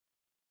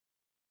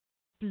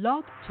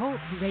Blog Talk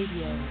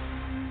Radio.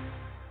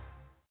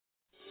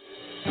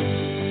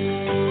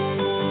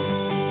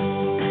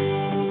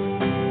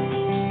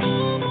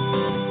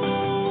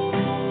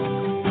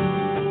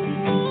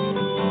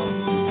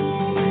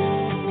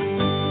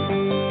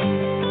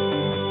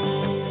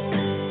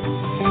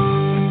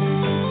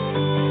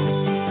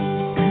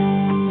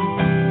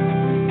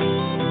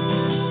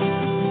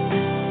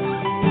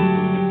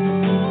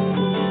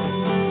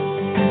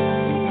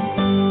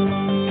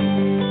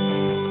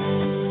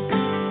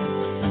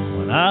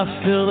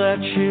 I feel that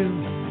chill,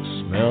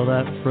 smell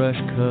that fresh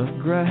cut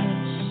grass.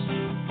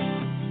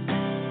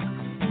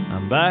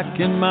 I'm back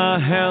in my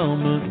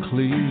helmet,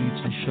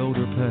 cleats, and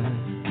shoulder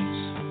pads.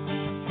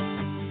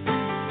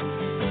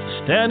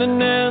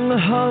 Standing in the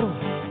huddle,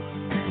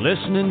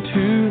 listening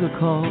to the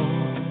call.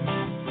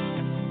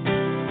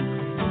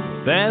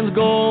 Fans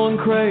going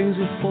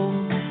crazy for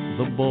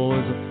the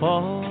boys that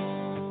fall.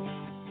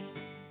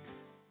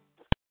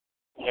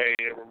 Hey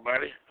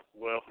everybody,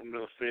 welcome to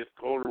the fifth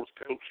quarter with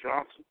Coach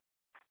Johnson.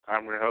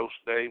 I'm your host,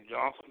 Dave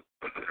Johnson.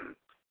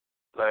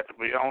 Glad to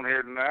be on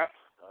here tonight.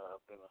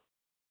 Been a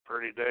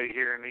pretty day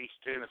here in East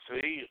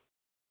Tennessee.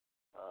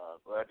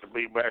 Glad to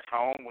be back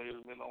home.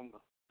 We've been on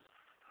the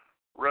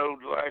road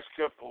the last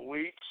couple of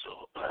weeks,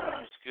 so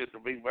it's good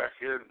to be back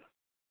here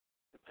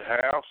at the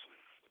house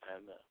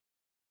and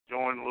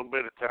enjoying a little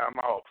bit of time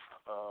off.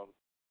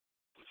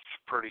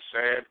 It's pretty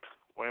sad.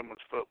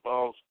 Women's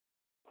football's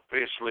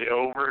officially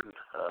over, and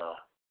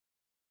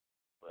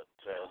but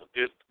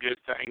the good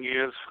thing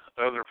is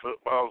other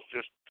football's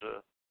just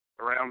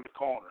around the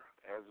corner.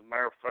 As a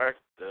matter of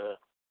fact,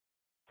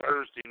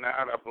 Thursday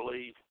night, I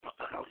believe,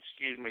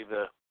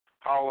 the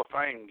Hall of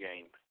Fame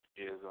game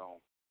is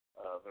on.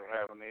 They're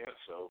having it.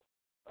 So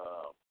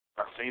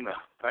I seen a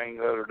thing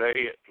the other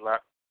day at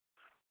like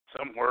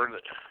somewhere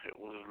that it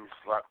was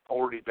like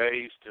 40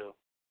 days to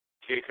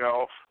kick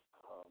off.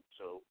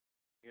 So,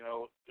 you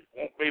know, it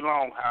won't be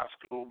long. High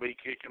school will be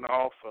kicking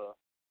off.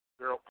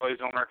 Girl plays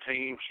on our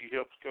team. She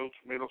helps coach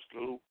middle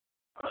school.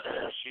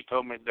 She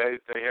told me today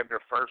that they had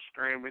their first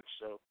scrimmage,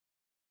 so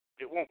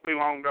it won't be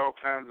long till all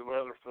kinds of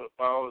other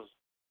football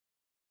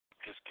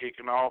is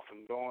kicking off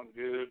and going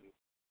good.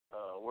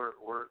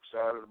 We're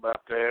excited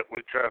about that.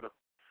 We try to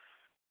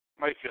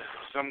make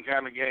some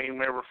kind of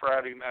game every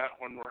Friday night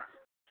when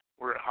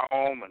we're at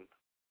home, and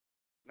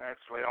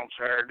naturally on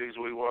Saturdays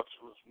we watch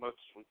as much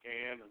as we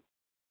can. And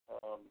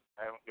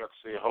haven't got to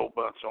see a whole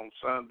bunch on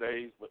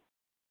Sundays, but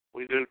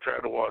we do try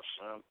to watch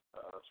some,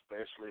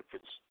 especially if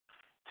it's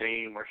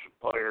team or some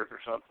players or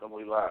something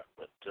we like.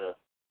 But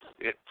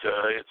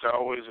it's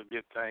always a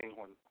good thing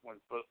when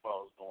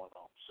football is going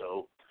on.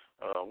 So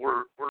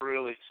we're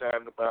really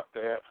excited about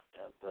that,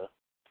 and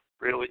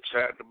really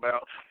excited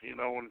about, you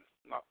know, in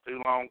not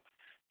too long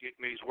getting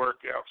these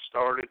workouts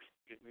started,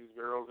 getting these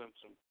girls in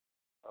some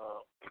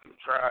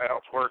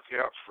tryouts,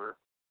 workouts for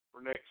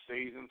next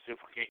season. See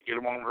if we can't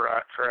get them on the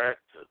right track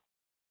to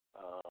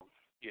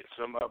get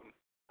some of them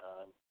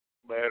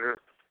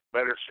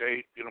better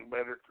shape, get them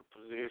better to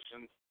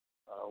position,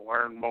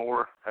 learn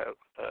more, have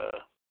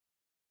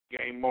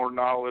gain more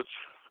knowledge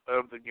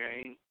of the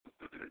game.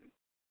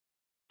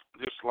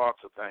 Just lots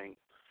of things.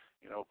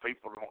 You know,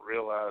 people don't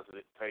realize that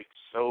it takes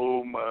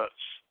so much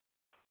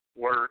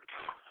work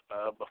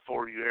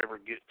before you ever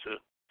get to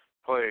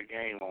play a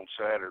game on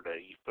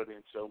Saturday. You put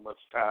in so much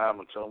time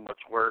and so much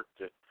work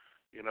that,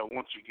 you know,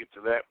 once you get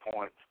to that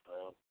point,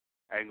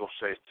 I ain't gonna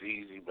say it's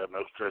easy by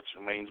no stretch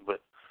of means, but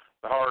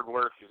the hard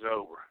work is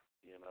over,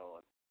 you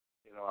know. And,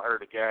 you know, I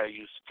heard a guy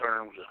use the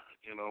terms of,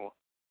 you know,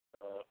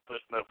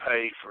 putting up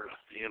hay for,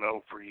 you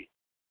know, for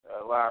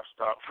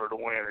livestock for the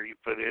winter. You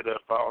put it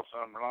up all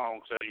summer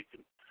long so you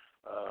can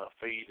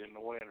feed in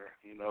the winter,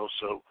 you know.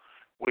 So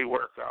we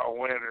work all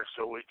winter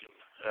so we can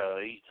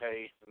eat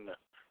hay in the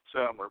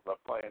summer by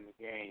playing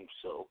the game.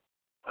 So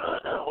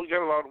we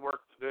got a lot of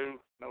work to do,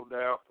 no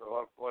doubt. A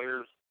lot of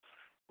players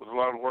with a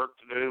lot of work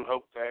to do.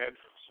 Hope to add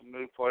some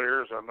new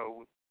players. I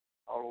know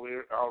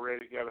we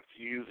already got a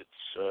few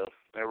that's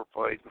never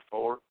played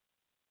before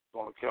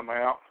going to come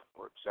out.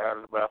 We're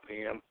excited about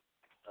them.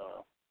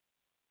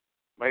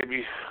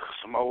 Maybe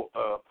some old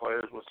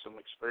players with some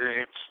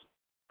experience.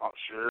 Not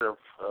sure of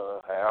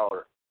how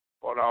or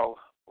what all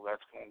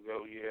that's going to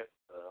go yet.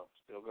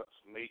 Still got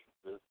some meat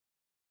to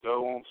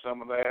go on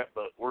some of that,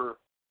 but we're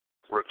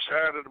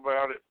excited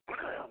about it.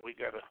 We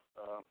got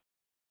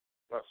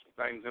some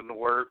things in the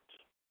works.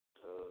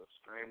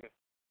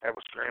 Have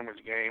a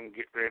scrimmage game.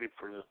 Get ready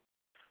for the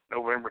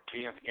November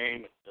 10th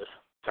game at the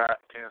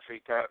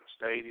Tennessee Titans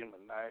Stadium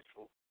in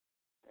Nashville,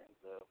 and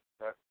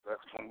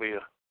that's going to be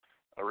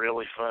a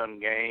really fun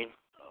game.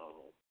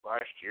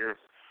 Last year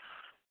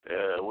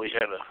we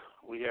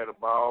had a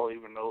ball,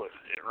 even though it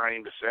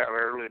rained us out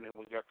early, and then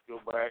we got to go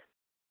back.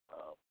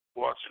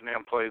 Watching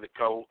them play the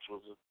Colts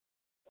was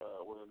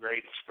a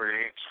great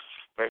experience.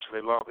 Especially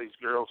a lot of these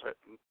girls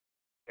hadn't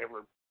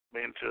ever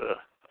been to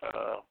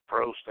a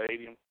pro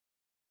stadium.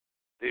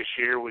 This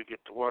year we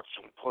get to watch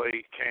them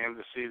play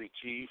Kansas City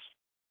Chiefs.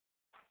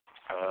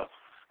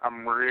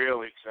 I'm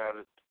really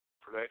excited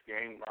for that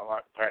game. I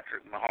like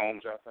Patrick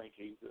Mahomes. I think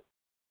he's an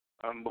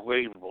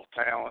unbelievable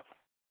talent,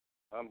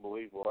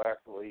 unbelievable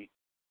athlete.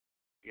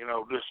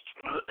 Just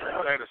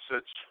at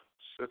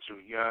such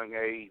a young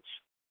age,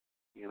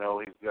 he's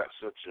got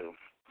such a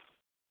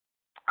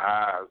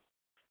eye,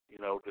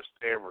 just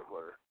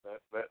everywhere.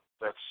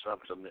 That's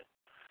something that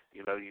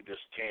you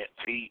just can't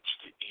teach.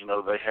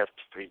 They have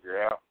to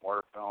figure out,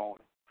 work on,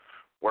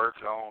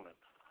 and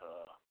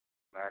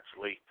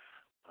actually,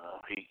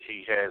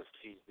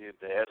 he did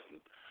that,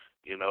 and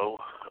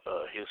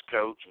his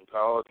coach in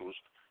college was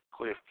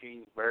Cliff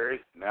Kingsbury.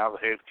 Now the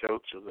head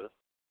coach of the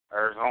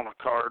Arizona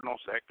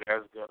Cardinals. That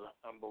guy's got an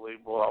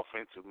unbelievable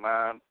offensive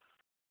mind.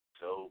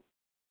 So,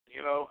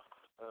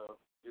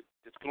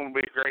 it's going to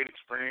be a great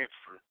experience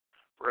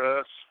for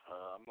us.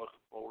 I'm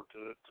looking forward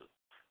to it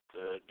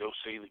to go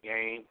see the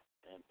game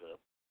and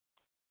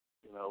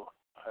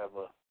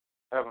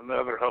have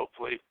another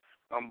hopefully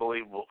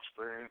unbelievable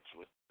experience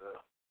with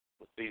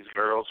these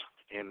girls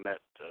in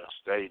that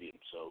stadium.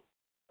 So,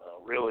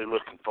 really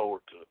looking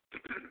forward to it.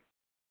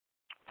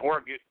 Before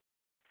I get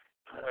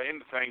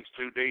into things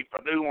too deep, I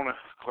do want to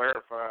clear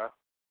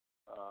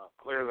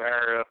the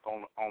air up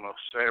on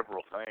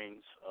several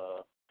things.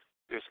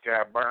 This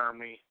guy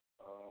Burmy,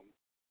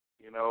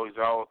 he's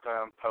all the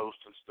time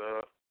posting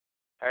stuff.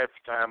 Half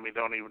the time he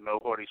don't even know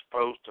what he's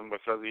posting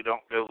because he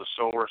don't know the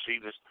source. He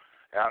just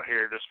out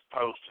here just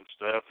posting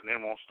stuff and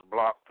then wants to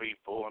block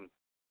people. And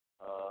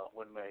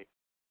when they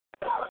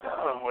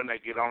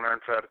get on there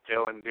and try to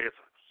tell him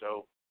different.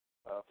 So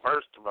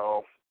first of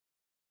all,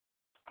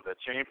 the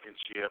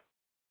championship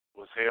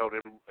was held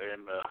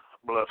in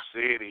Bluff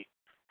City,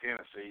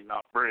 Tennessee,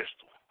 not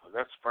Bristol.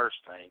 That's the first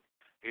thing.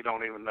 He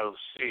don't even know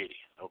the city,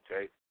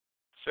 okay?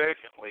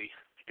 Secondly,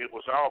 it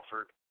was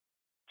offered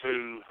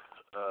to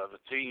the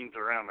teams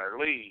around their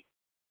league,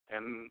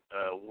 and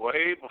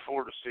way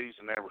before the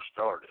season ever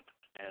started,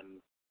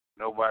 and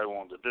nobody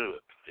wanted to do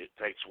it. It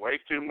takes way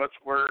too much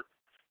work,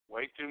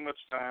 way too much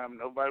time.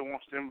 Nobody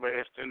wants to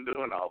invest in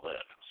doing all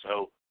that.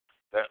 So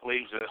that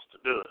leaves us to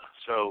do it.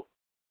 So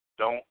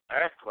don't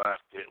act like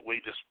that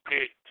we just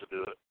picked to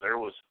do it. There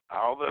was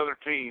all the other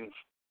teams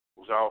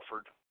was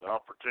offered the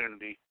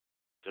opportunity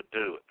to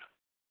do it.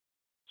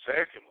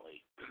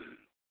 Secondly,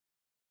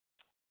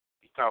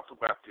 he talked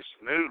about this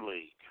new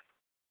league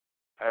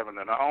having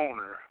an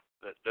owner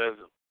that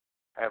doesn't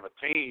have a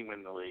team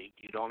in the league.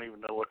 You don't even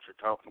know what you're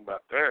talking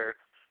about there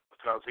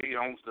because he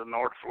owns the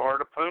North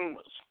Florida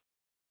Pumas.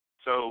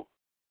 So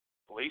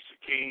Lisa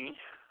King,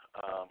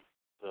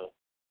 the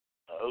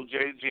O.J.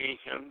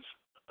 Jenkins,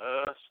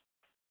 us,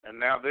 and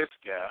now this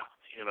guy,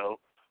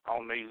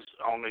 on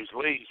these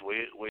leagues,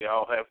 we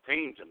all have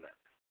teams in there.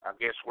 I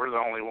guess we're the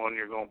only one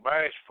you're going to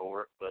bash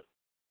for it, but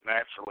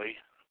naturally,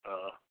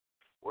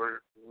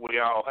 we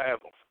all have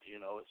them.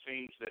 It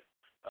seems that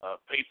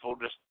people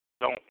just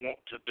don't want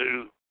to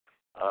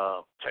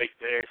take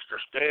the extra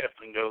step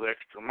and go the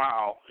extra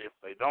mile if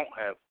they don't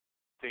have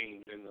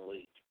teams in the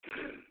league.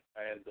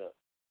 And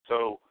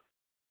so,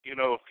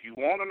 if you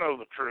want to know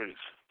the truth,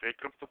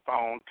 pick up the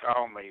phone,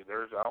 call me.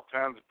 There's all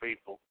kinds of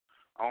people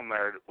on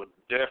there that would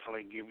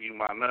definitely give you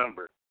my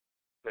number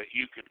that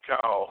you could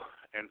call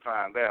and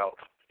find out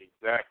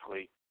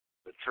exactly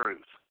the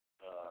truth.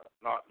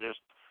 Not just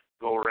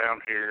go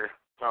around here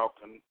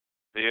talking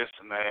this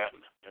and that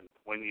and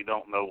when you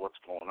don't know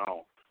what's going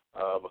on.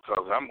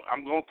 Because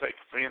I'm going to take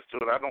offense to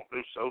it. I don't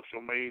do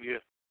social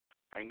media.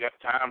 I ain't got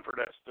time for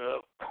that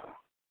stuff.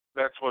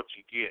 That's what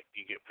you get.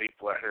 You get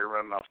people out here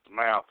running off the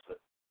mouth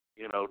that,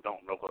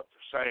 don't know what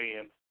they're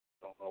saying,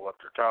 don't know what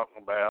they're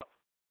talking about,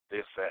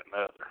 this, that, and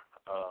other.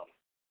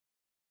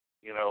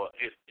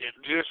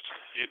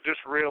 It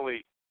just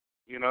really,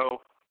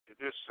 it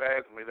just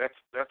saddens me. That's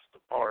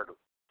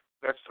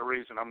the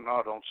reason I'm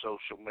not on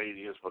social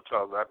media is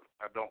because I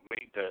don't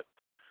need that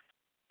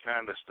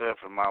kind of stuff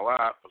in my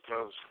life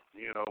because,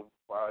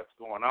 while it's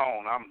going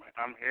on,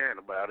 I'm hearing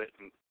about it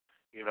and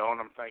and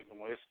I'm thinking,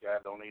 well, this guy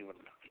don't even,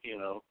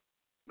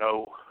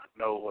 know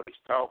what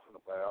he's talking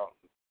about.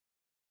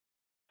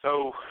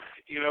 So,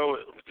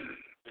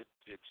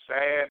 it's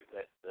sad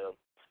that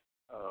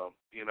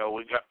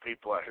we got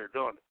people out here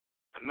doing it.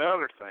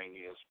 Another thing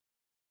is,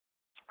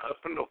 up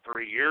until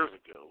 3 years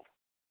ago,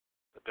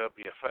 the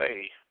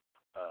WFA,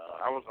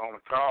 I was on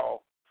a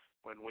call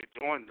when we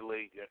joined the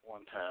league at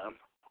one time.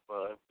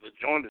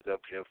 Joined the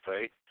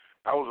WFA.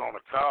 I was on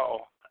a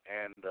call,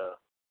 and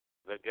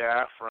the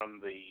guy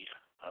from the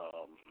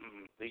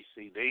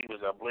DCD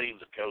was, I believe,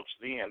 the coach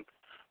then,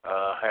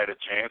 had a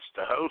chance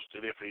to host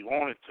it if he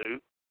wanted to,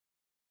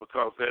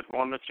 because they'd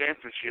won the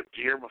championship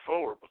the year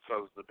before,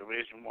 because the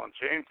Division I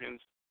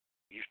champions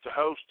used to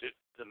host it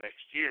the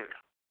next year.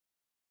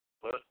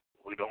 But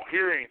we don't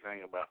hear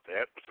anything about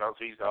that because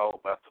he's all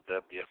about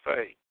the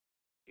WFA.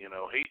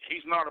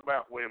 He's not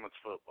about women's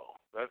football.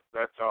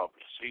 That's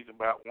obvious. He's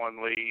about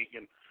one league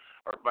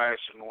or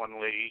bashing one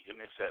league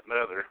and this, that, and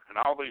other. And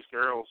all these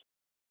girls,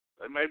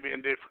 they may be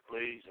in different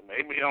leagues and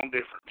may be on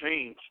different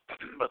teams,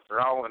 but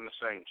they're all in the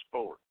same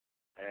sport.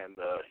 And,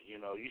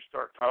 you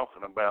start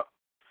talking about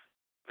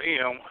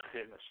them,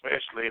 and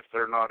especially if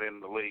they're not in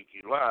the league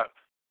you like,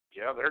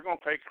 yeah, they're going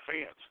to take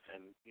offense.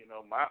 And,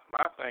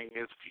 my thing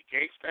is, if you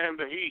can't stand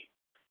the heat,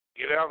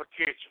 get out of the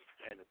kitchen.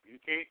 And if you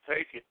can't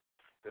take it,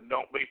 then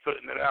don't be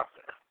putting it out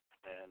there.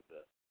 And,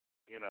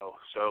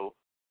 so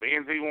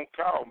being he won't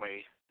call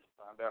me to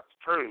find out the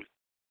truth,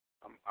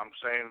 I'm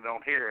saying it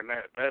on here, and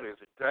that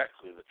is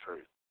exactly the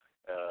truth.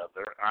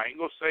 I ain't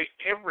going to say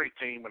every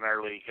team in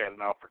our league had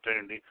an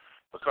opportunity,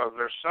 because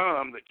there's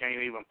some that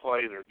can't even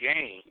play their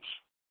games,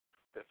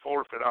 that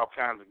forfeit all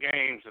kinds of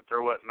games, that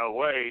there wasn't no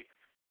way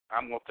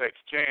I'm going to take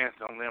a chance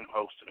on them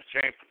hosting a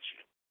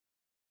championship.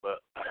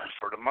 But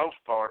for the most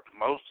part,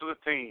 most of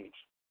the teams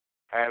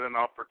had an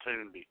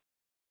opportunity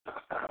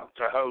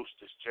to host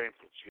this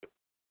championship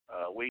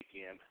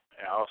weekend,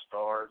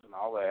 All-Stars and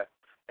all that,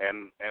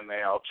 and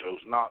they all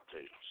chose not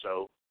to.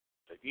 So,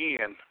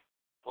 again,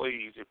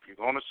 please, if you're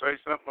going to say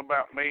something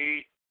about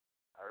me,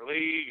 our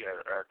league,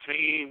 our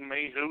team,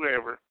 me,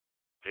 whoever,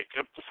 pick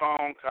up the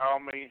phone,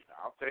 call me.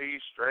 I'll tell you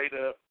straight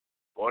up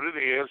what it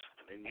is,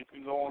 and then you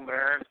can go on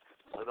there and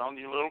put on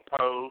your little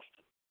post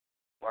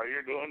while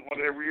you're doing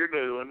whatever you're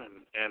doing,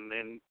 and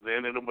then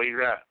it'll be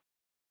right.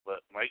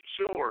 But make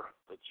sure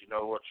that you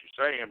know what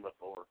you're saying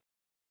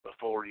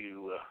before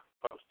you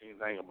post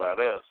anything about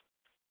us,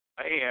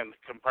 and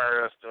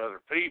compare us to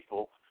other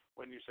people.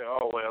 When you say,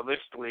 oh, well, this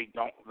league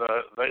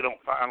they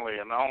don't finally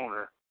an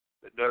owner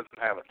that doesn't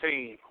have a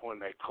team, when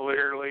they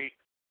clearly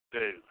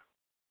do.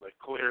 They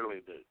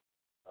clearly do.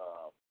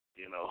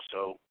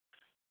 So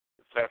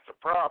if that's a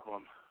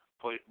problem,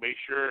 please be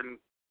sure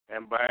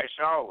and bash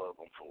all of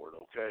them for it,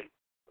 okay?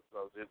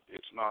 Because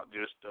it's not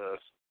just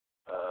us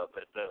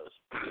that does.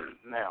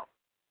 Now,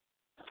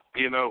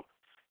 if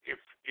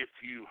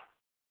you,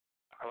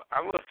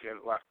 I look at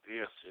it like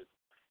this,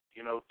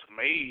 to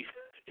me,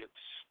 it's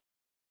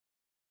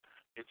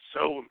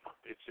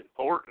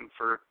important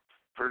for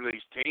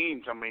these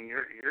teams. I mean,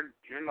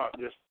 you're not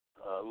just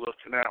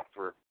looking out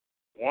for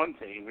one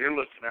team. You're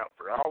looking out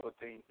for all the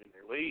teams in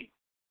your league.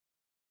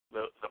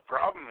 The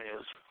problem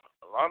is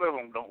a lot of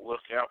them don't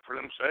look out for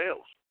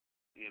themselves.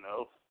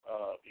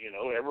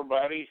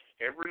 Everybody,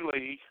 every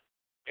league.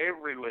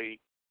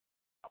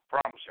 I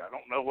promise you, I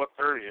don't know what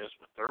there is,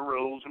 but there are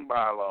rules and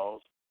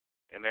bylaws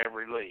in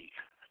every league,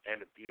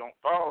 and if you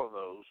don't follow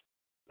those,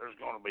 there's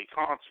going to be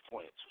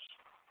consequences.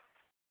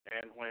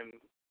 And when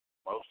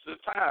most of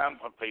the time,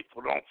 when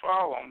people don't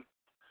follow them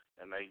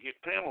and they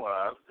get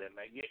penalized, then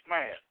they get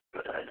mad.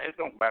 And it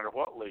don't matter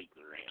what league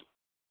they're in.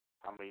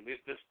 I mean,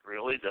 it just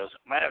really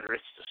doesn't matter.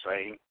 It's the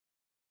same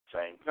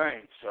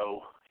thing.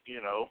 So,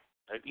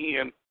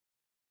 again,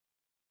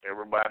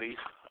 everybody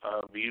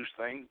views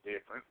things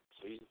different,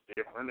 sees it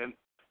different,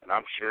 and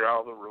I'm sure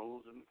all the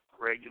rules and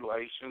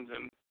regulations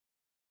and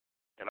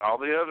all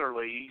the other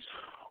leagues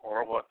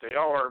are what they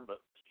are.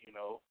 But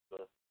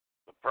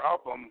the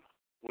problem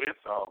with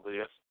all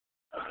this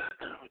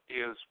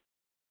is,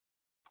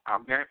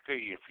 I'll guarantee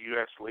you, if you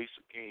ask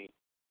Lisa King,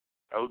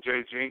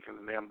 O.J. Jenkins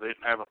and them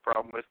didn't have a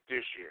problem with it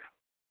this year.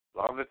 A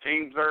lot of the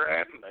teams they're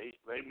adding,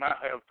 they might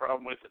have a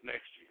problem with it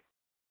next year.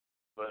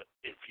 But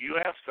if you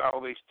ask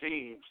all these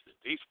teams, that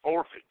these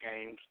forfeit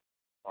games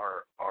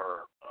are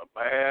a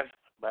bad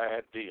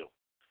deal.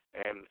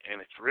 And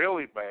it's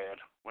really bad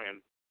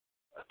when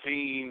a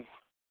team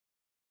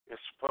is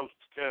supposed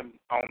to come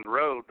on the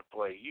road to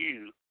play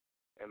you,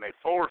 and they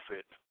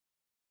forfeit,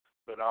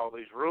 but all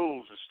these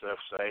rules and stuff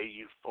say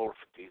you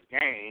forfeit these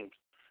games,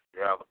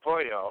 you're out of the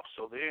playoffs,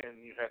 so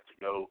then you have to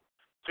go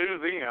to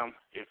them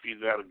if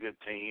you've got a good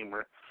team,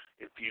 or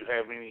if you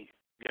have any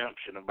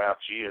gumption about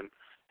you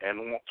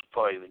and want to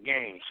play the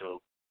game.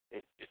 So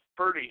it's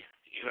pretty,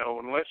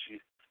 unless you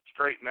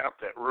straighten out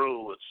that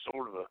rule, it's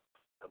sort of a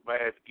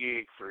bad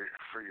gig for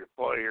your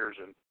players,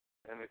 and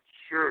it's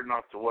sure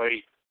not the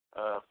way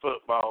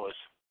football is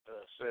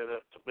set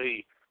up to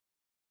be,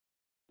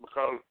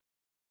 because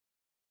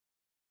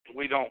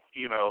we don't,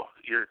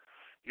 you're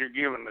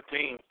giving the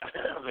team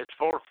that's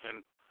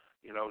forfeiting,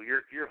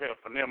 you're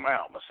helping them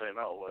out by saying,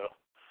 oh, well,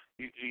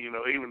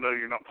 even though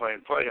you're not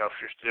playing playoffs,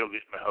 you're still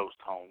getting to host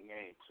home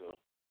games. So,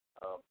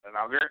 and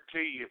I'll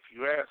guarantee you, if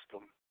you ask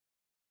them,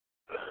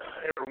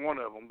 every one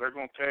of them, they're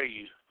going to tell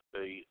you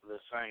the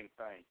same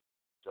thing.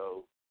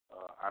 So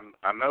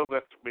I know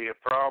that to be a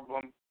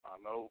problem. I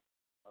know,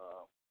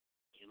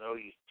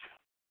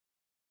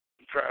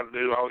 you try to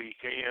do all you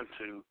can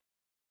to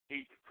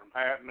keep it from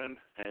happening.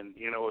 And,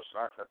 it's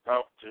like I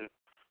talked to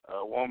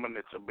a woman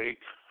that's a big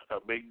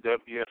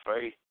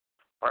WFA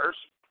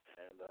person,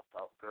 and I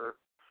talked to her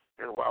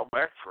here a while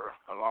back for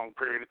a long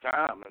period of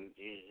time, and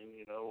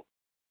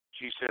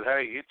she said,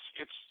 hey,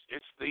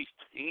 it's these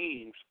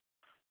teams,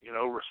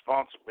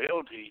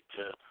 responsibility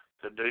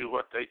to do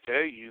what they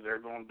tell you they're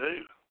going to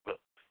do. But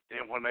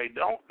then when they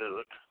don't do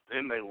it,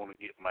 then they want to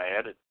get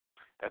mad at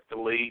the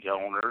league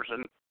owners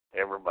and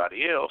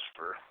everybody else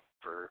for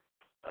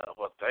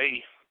what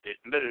they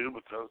didn't do,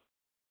 because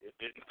it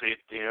didn't fit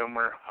them,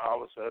 or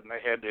all of a sudden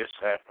they had this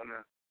happen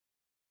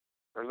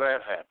or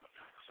that happen.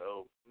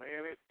 So,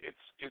 man,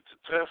 it's a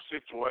tough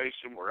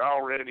situation. We're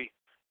already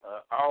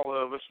all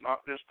of us,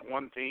 not just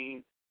one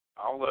team,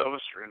 all of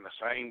us are in the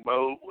same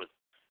boat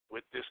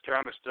with this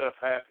kind of stuff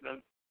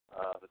happening.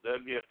 The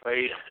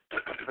WFA,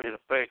 it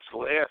affects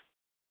less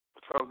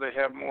because they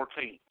have more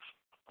teams.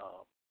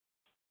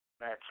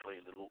 Naturally,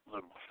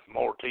 the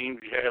more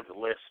teams you have, the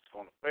less it's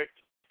going to affect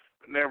them.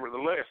 But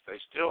nevertheless, they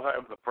still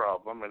have the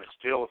problem, and it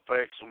still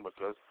affects them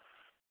because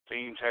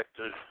teams have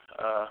to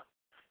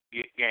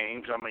get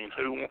games. I mean,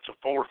 who wants a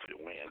forfeit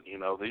win? You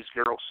know, these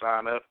girls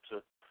sign up to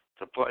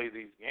play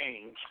these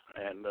games,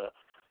 and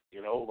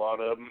you know, a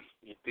lot of them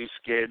get these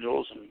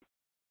schedules, and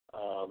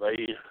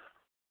they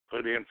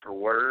put in for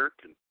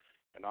work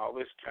and all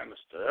this kind of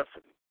stuff,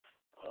 and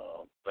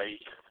they,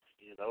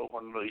 you know,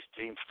 when these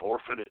teams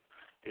forfeit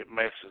it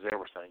messes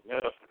everything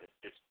up.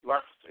 It's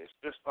like I said,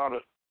 it's just not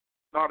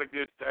a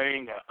good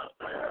thing.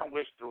 I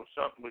wish there was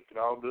something we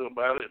could all do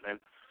about it, and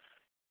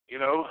you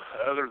know,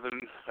 other than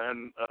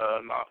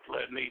not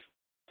letting these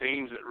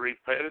teams that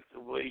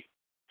repetitively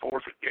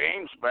forfeit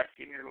games back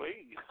in your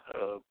league,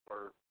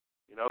 or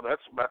you know,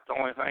 that's about the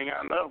only thing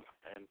I know.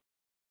 And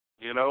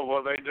you know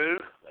what they do?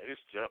 They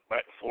just jump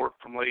back and forth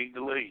from league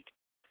to league.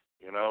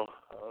 You know,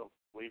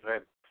 we've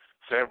had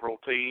several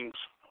teams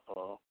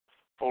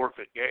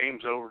forfeit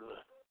games over the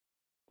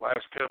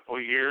last couple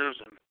of years,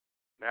 and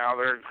now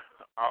they're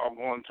all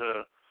going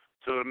to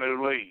a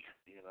new league.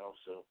 You know,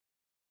 so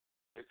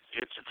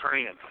it's a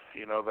trend.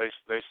 You know, they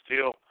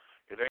still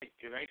it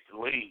ain't the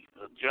league.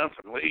 The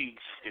jumping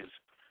leagues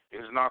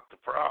is not the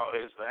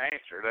is the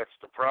answer. That's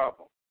the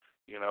problem.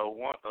 You know,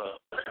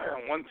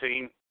 one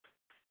team,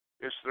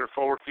 it's their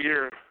fourth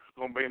year,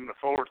 going to be in the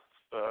fourth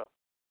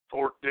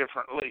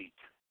different league.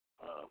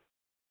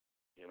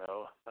 You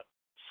know,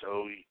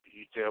 so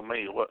you tell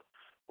me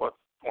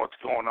what's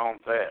going on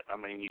with that. I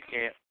mean, you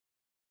can't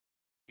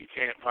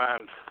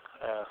find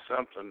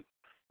something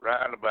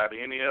right about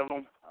any of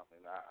them. I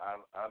mean,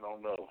 I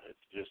don't know.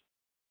 It's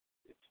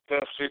a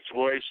tough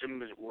situation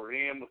that we're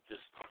in with this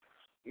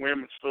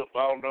women's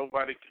football.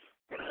 Nobody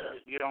can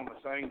get on the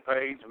same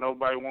page, and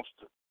nobody wants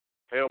to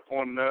help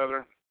one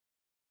another.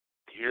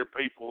 You hear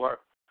people like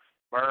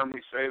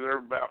Burmy say they're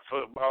about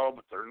football,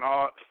 but they're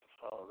not.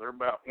 They're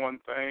about one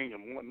thing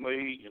and one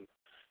league, and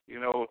you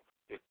know,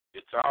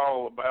 it's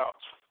all about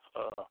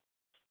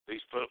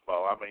these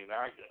football. I mean,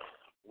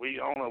 we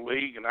own a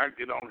league, and I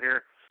get on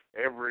here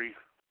every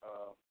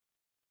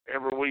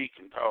week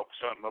and talk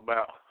something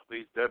about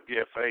these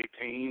WFA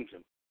teams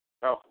and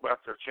talk about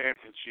their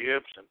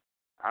championships. And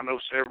I know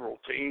several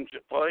teams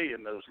that play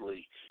in those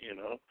leagues. You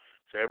know,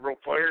 several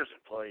players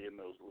that play in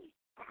those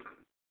leagues.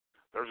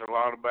 There's a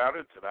lot about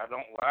it that I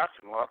don't like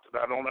and a lot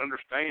that I don't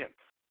understand.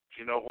 But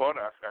you know what?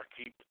 I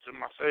keep it to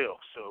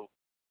myself. So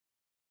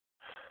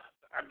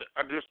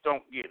I just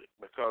don't get it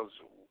because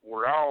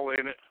we're all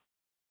in it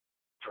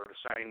for the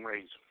same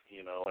reason,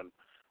 you know, and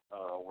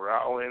we're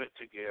all in it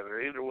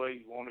together. Either way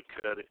you want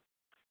to cut it,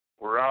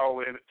 we're all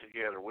in it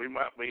together. We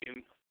might be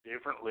in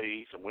different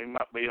leagues and we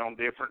might be on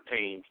different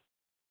teams,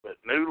 but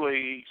new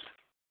leagues,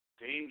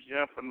 teams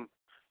jumping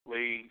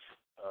leagues,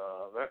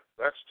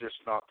 that's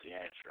just not the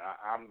answer.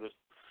 I'm just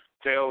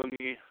telling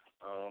you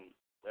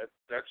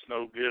that's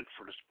no good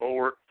for the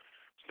sport.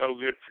 It's no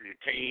good for your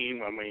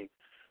team. I mean,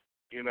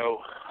 you know,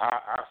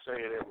 I say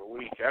it every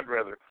week. I'd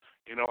rather,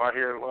 you know, I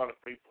hear a lot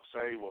of people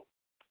say, well,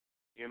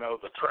 you know,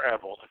 the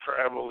travel.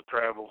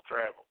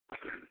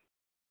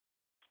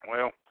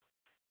 Well,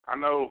 I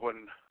know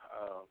when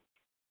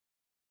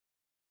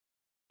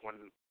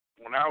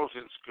I was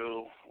in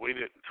school, we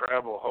didn't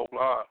travel a whole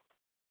lot,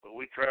 but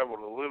we traveled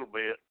a little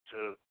bit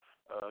to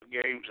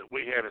games that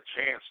we had a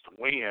chance to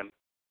win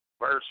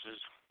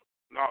versus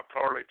not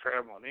hardly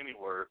traveling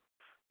anywhere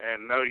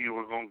and know you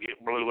were going to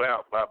get blew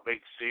out by a big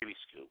city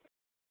school.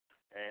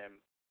 And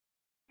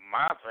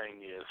my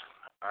thing is,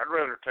 I'd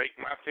rather take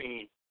my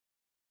team,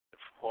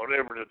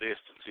 whatever the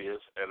distance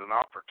is, at an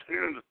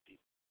opportunity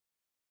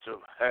to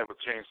have a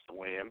chance to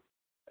win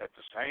at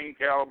the same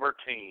caliber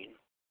team,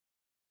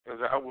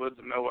 because I would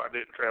know I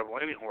didn't travel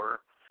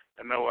anywhere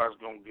and know I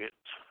was going to get,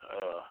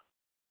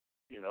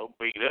 you know,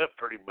 beat up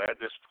pretty bad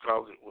just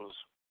because it was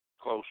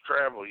close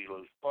travel.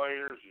 You lose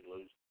players, you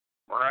lose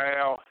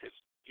morale. It's,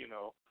 you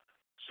know,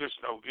 it's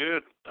just no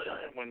good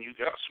when you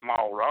got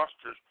small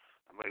rosters.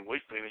 I mean,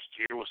 we finished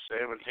here with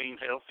 17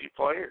 healthy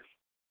players.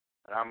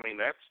 I mean,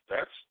 that's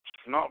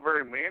not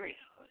very many.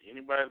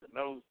 Anybody that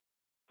knows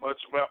much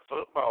about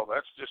football,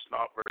 that's just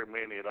not very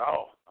many at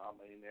all. I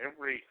mean,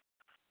 every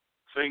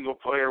single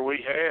player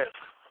we had,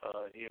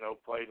 you know,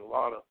 played a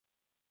lot of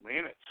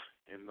minutes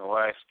in the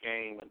last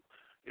game, and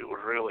it was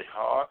really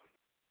hot.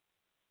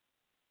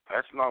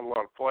 That's not a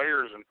lot of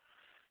players, and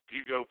if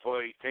you go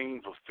play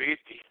teams with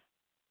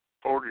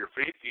 40 or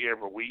 50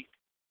 every week,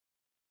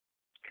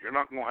 you're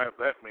not going to have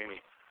that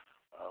many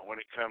when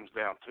it comes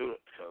down to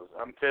it. Because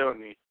I'm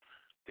telling you,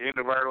 at the end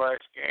of our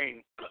last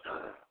game,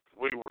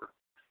 we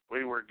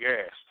were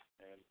gassed,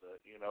 and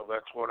you know,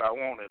 that's what I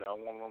wanted. I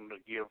wanted them to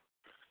give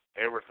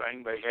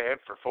everything they had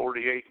for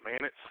 48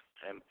 minutes,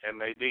 and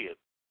they did.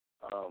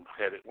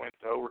 Had it went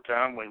to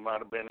overtime, we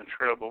might have been in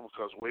trouble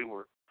because we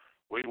were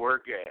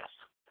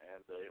gassed, and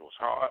and it was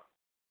hot,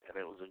 and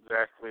it was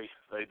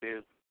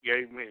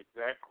gave me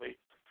exactly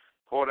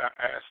what I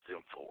asked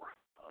them for.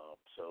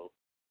 So,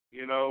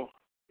 you know,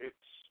 it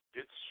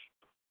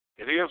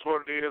is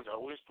what it is. I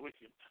wish we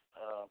could,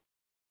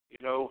 you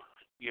know,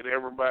 get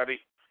everybody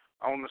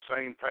on the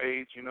same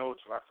page. You know,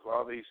 it's like a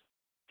lot of these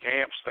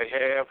camps they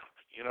have.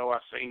 You know, I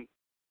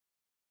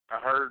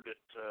heard that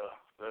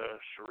the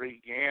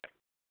Cherie Gant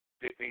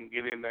didn't even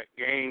get in that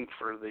game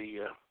for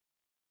the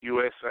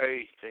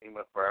USA team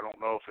up there. I don't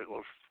know if it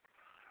was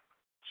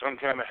some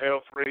kind of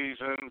health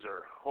reasons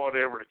or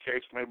whatever the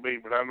case may be,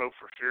 but I know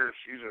for sure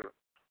she's a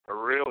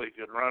really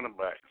good running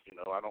back. You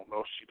know, I don't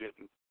know if she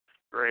didn't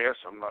dress.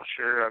 I'm not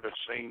sure. I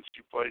just seen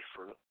she plays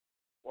for the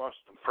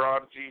Washington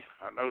Prodigy.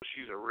 I know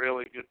she's a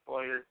really good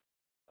player.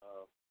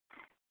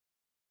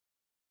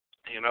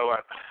 You know, I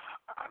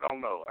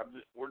don't know.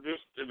 We're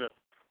just in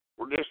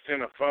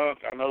a funk.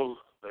 I know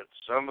that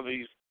some of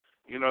these,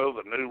 you know,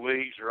 the new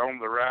leagues are on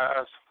the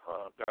rise.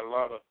 Got a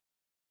lot of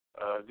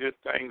good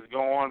things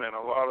going and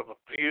a lot of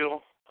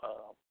appeal.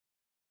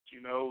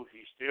 You know,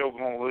 he's still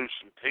going to lose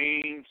some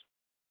teams.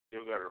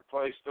 You've got to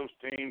replace those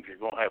teams. You're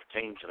going to have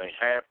teams that ain't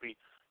happy.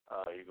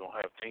 You're going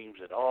to have teams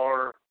that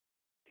are.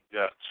 You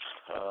got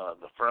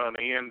the front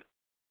end.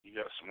 You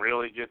got some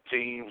really good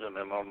teams, and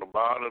then on the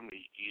bottom,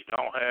 you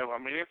don't have. I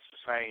mean, it's the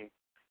same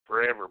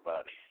for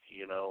everybody,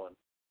 you know. And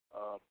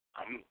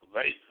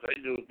they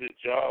do a good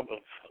job of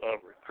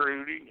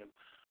recruiting and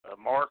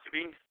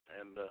marketing,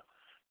 and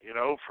you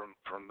know,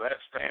 from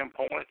that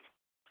standpoint,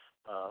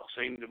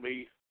 seem to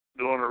be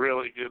doing a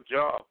really good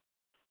job.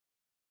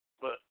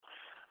 But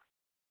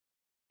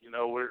you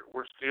know,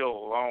 we're still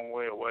a long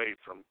way away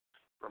from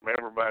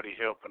everybody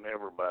helping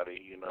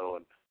everybody, you know.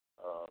 And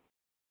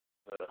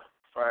the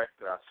fact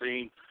that I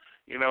seen,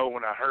 you know,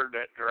 when I heard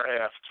that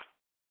live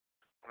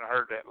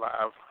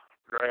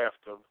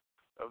draft of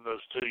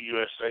those two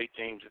USA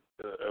teams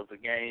of the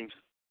games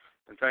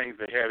and things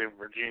they had in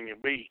Virginia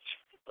Beach,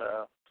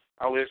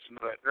 I listened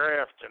to that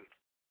draft, and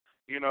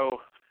you know,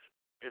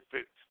 if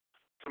it's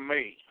to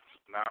me,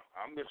 now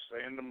I'm just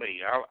saying to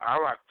me, I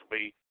like to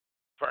be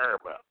fair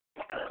about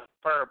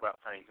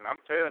things, and I'm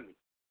telling you,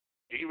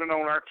 even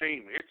on our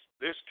team, it's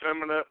this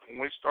coming up when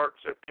we start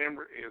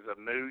September is a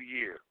new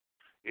year.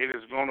 It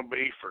is going to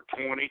be for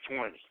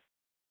 2020,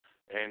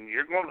 and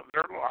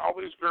all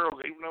these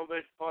girls, even though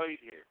they've played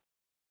here,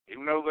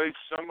 even though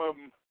some of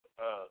them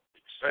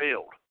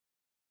excelled,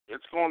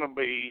 it's going to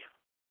be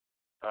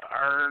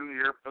earn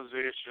your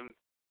position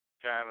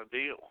kind of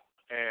deal.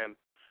 And,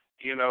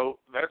 you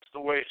know, that's the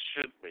way it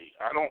should be.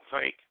 I don't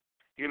think,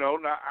 you know,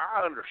 now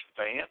I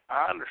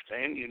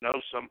understand, you know,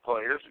 some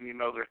players and you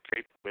know their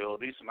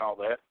capabilities and all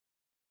that,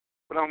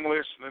 but I'm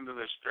listening to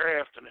this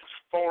draft and it's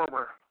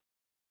former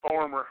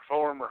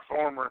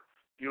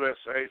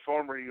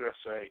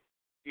USA,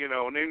 you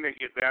know, and then they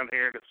get down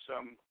here to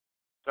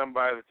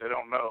somebody that they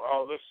don't know.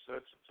 Oh, this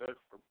is such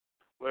from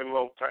little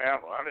old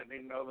town. Well, I didn't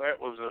even know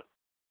that was I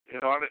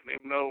didn't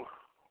even know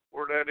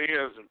where that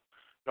is, and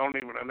don't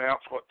even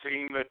announce what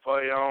team they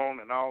play on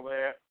and all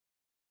that.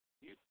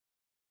 You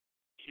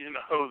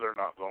know they're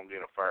not going to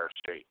get a fair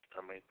shake.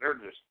 I mean, there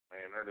just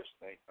ain't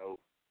no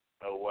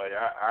way.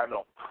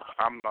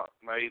 I'm not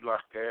made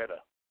like that. I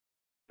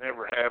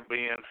never have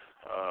been.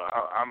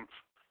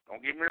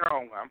 Don't get me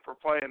wrong, I'm for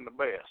playing the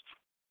best.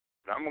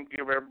 But I'm going to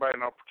give everybody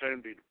an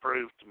opportunity to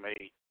prove to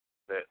me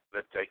that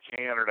they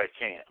can or they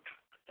can't.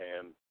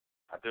 And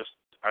I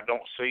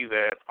don't see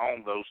that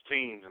on those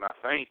teams. And I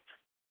think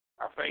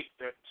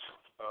that,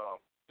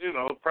 you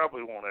know, it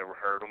probably won't ever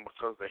hurt them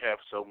because they have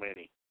so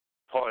many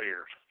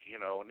players, you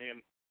know. And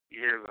then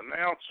you hear the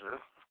announcer,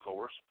 of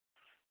course,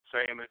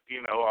 saying that,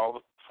 you know, all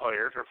the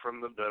players are from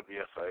the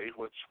WFA,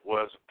 which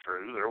wasn't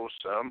true. There was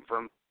some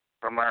from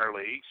our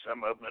league,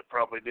 some of them that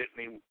probably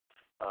didn't even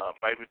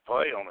maybe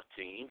play on a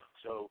team.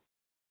 So,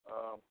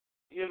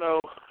 you know,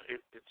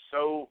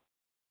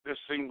 this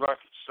seems like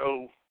it's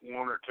so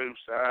one or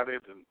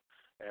two-sided, and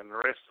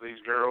the rest of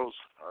these girls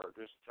are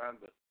just trying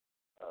to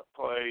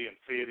play and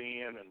fit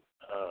in and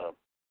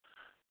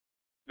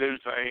do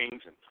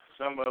things, and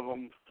some of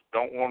them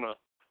don't want to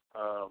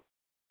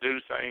do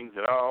things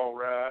at all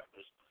right,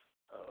 just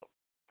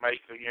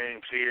make the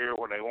games here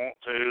when they want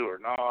to or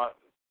not.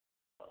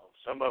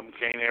 Some of them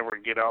can't ever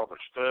get all their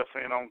stuff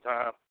in on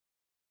time.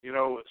 You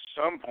know, at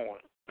some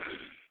point,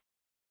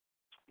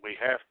 we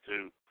have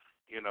to,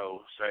 you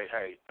know, say,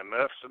 hey,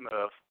 enough's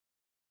enough,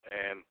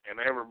 and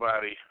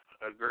everybody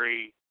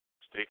agree,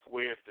 stick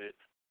with it,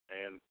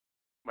 and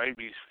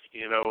maybe,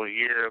 you know, a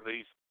year of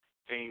these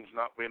teams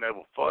not being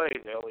able to play,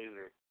 they'll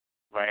either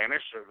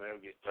vanish or they'll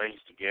get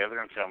things together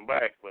and come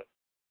back. But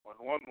when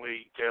one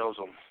league tells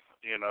them,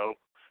 you know,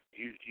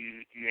 you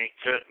ain't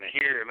cutting it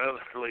here,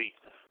 another league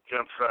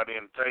jumps right in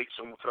and takes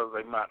them because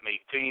they might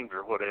need teams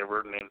or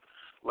whatever, and then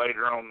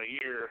later on in the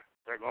year,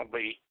 they're going to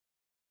be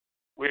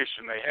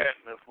wishing they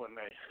hadn't when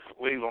they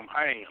leave them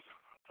hanging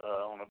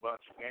on a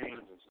bunch of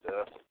games and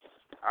stuff.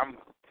 I'm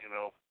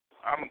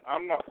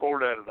not for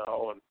that at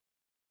all, and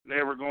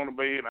never going to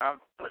be. And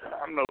I'm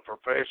no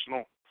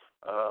professional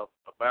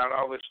about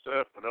all this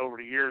stuff, but over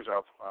the years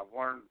I've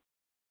learned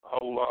a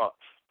whole lot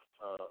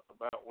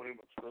about women's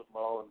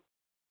football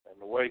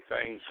and the way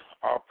things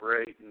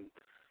operate. And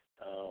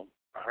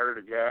I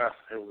heard there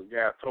was a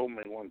guy told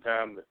me one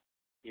time that,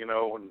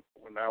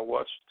 when I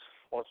watched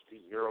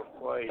these girls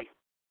play,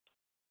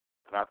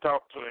 and I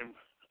talked to him,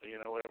 every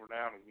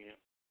now and again,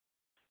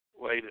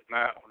 late at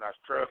night when I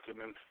was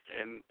trucking,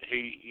 and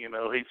he, he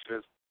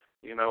says,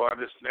 I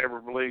just never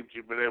believed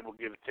you'd been able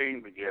to get a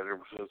team together,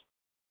 because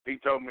he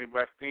told me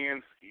back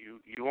then you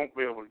won't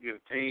be able to get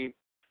a team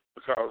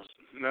because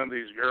none of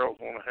these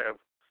girls want to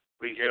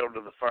be held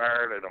to the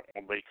fire. They don't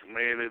want to be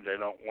committed. They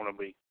don't want to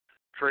be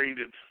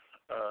treated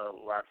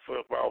like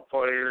football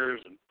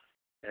players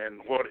and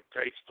what it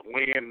takes to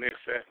win, this,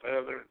 that, and the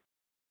other.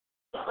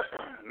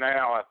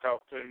 Now I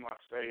talk to him,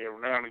 like I say,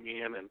 every now and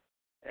again,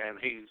 and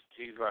he's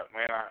like,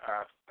 man,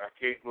 I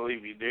can't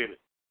believe you did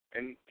it.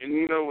 And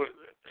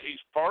he's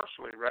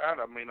partially right.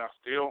 I mean, I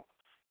still,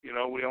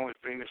 we only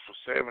finished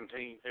with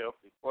 17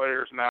 healthy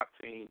players,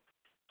 19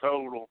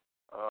 total,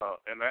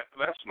 and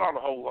that's not a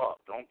whole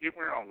lot. Don't get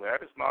me wrong,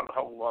 that is not a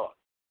whole lot,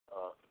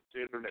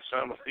 considering that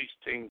some of these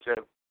teams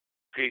have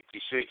 50,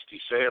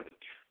 60, 70.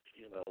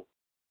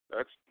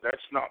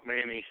 That's not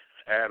many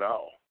at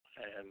all.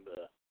 And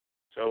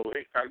so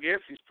I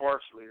guess he's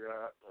partially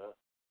right.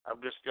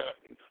 I've just got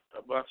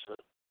a bunch of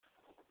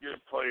good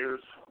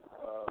players,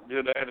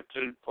 good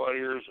attitude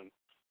players, and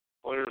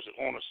players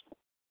that want to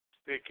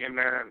stick in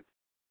there and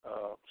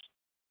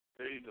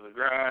stay to the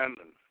grind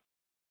and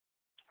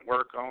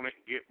work on it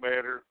and get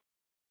better,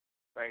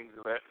 things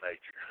of that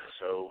nature.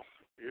 So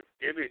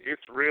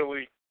it's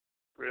really,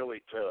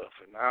 really tough,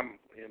 and I'm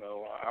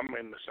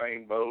in the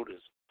same boat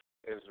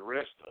as the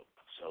rest of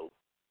them. So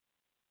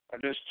I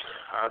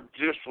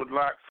just would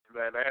like for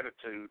that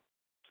attitude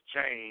to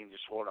change,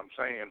 is what I'm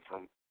saying,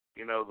 from,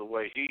 the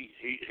way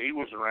he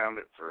was around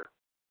it for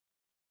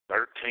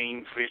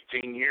 13,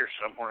 15 years,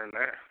 somewhere in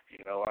there.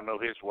 I know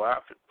his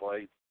wife had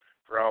played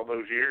for all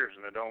those years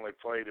and had only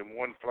played in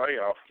one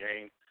playoff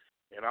game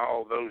in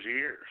all those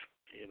years,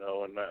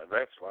 and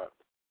that's like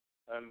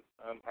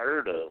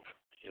unheard of,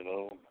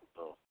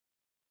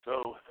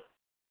 So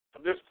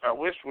I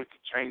wish we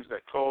could change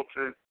that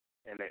culture,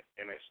 and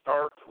it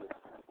starts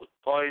with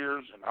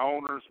players and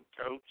owners and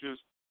coaches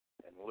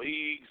and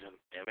leagues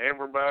and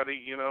everybody.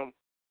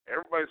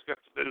 Everybody's got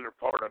to do their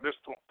part. I just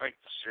don't think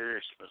the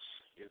seriousness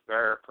is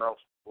there across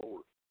the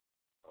board.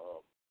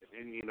 And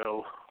then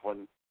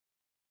when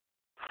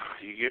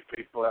you get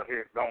people out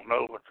here that don't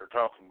know what they're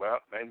talking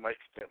about, they make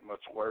it that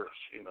much worse.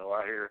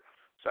 I hear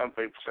some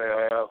people say,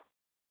 well,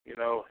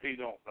 he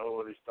don't know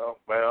what he's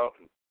talking about,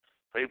 and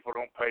people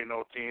don't pay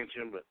no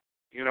attention. But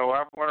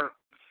I've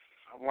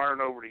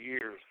learned over the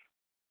years,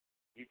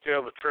 you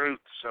tell the truth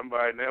to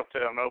somebody and they'll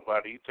tell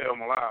nobody. You tell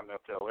them a lie and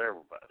they'll tell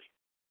everybody.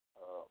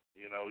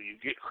 You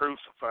get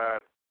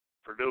crucified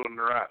for doing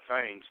the right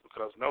things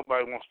because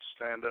nobody wants to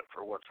stand up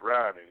for what's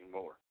right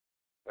anymore.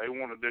 They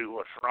want to do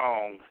what's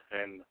wrong,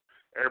 and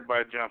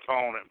everybody jumps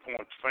on it and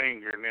points the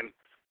finger, and then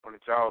when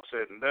it's all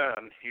said and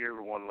done, you're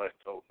the one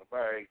left holding the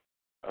bag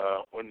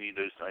when you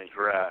do things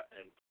right.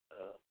 And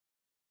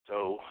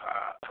so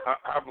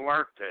I've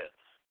learned that,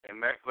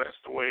 and that's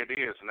the way it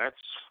is, and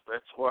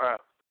that's why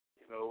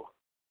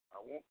I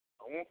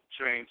want to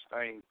change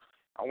things.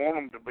 I want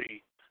them to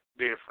be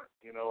different.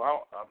 I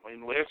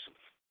mean, listen,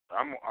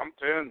 I'm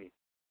telling you,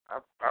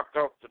 I've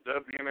talked to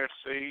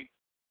WNFC.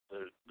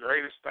 The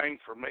greatest thing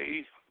for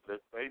me that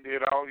they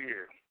did all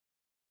year,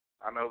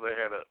 I know they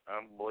had an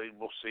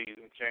unbelievable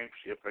season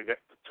championship. They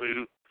got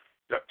two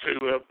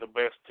of the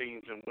best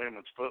teams in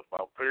women's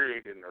football,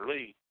 period, in their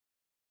league.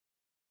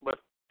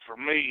 But for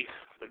me,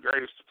 the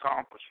greatest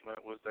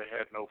accomplishment was they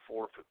had no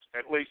forfeits.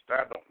 At least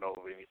I don't know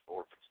of any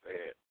forfeits they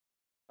had.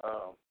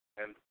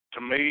 And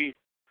to me,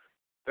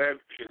 that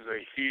is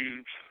a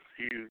huge,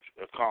 huge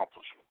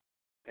accomplishment.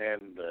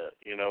 And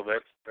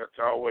that's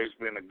always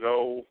been a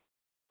goal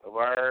of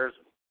ours.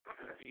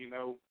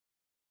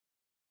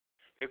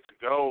 It's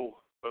a goal,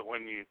 but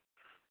when you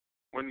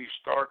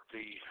start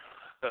the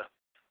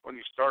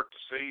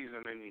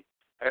season and you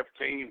have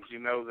teams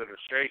that are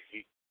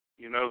shaky,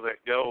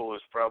 that goal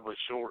is probably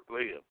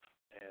short-lived,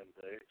 and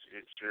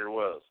it sure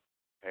was.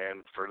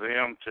 And for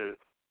them to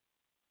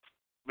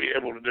be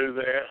able to do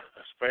that,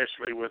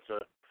 especially with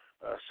a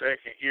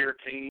second-year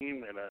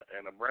team and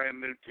a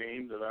brand-new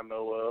team that I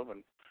know of,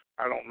 and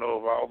I don't know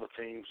of all the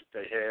teams that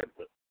they had,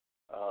 but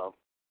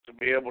to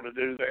be able to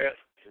do that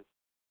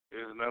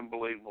is an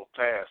unbelievable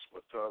task,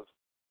 because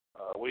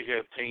we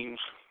had teams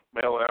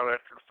bail out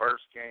after the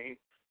first game.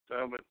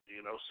 Some, a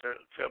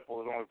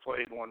couple had only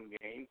played one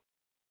game.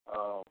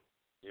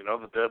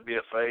 The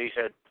WFA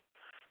had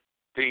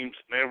teams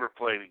that never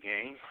played a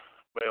game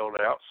bailed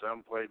out.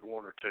 Some played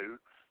one or two.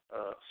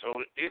 So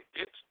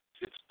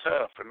it's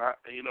tough, and I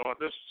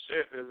just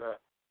sit as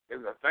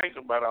I think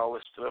about all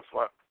this stuff,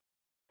 like,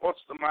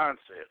 what's the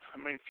mindset? I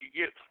mean,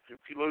 if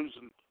you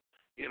losing,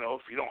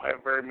 if you don't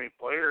have very many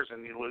players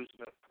and you're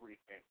losing up where you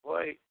can't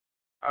play,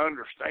 I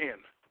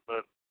understand.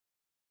 But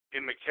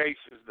in the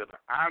cases that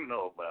I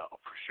know about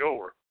for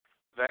sure,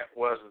 that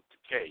wasn't the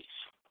case.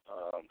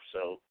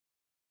 So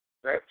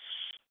that's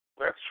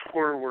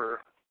where where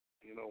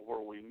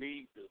we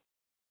need to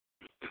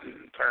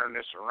turn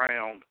this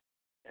around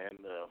and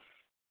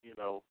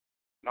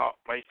not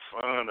make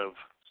fun of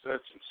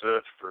such and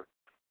such for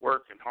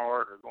working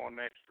hard or going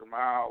the extra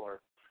mile or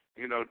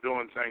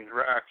doing things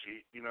right.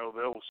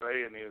 The old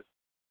saying is,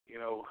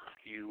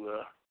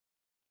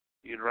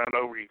 you'd run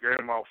over your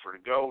grandma for the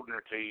gold in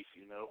her teeth.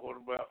 What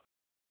about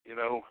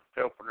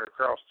helping her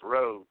across the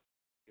road?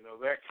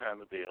 That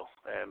kind of deal.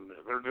 And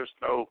there's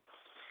no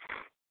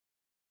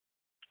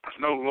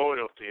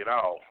loyalty at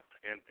all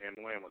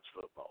in women's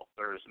football.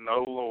 There is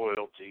no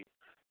loyalty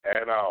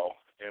at all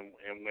in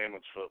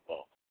women's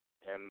football.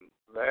 And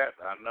that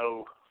I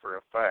know for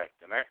a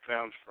fact. And that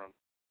comes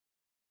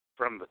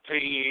from the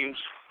teams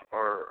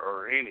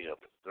or any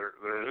of it.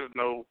 There is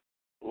no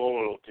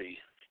loyalty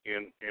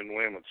in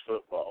women's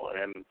football.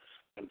 And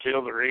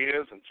until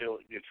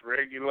it gets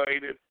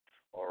regulated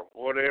or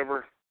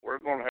whatever, we're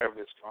going to have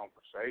this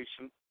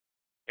conversation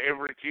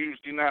every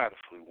Tuesday night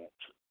if we want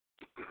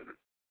to.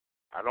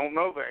 I don't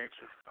know the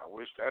answer. I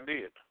wish I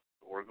did.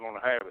 But we're going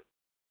to have it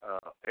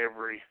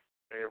every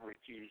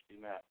Tuesday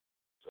night.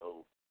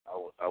 So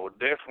I would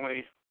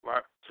definitely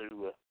like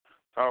to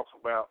talk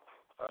about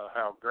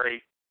how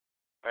great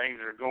things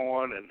are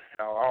going and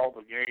how all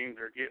the games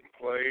are getting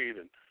played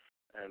and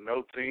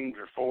no teams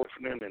are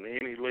forfeiting in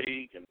any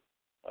league and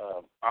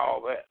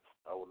all that.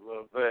 I would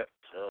love that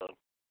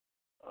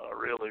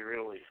really,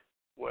 really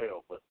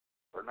well. But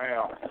for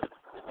now,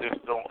 it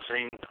just don't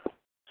seem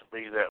to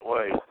be that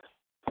way.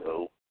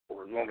 So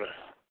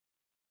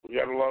we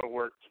got a lot of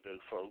work to do,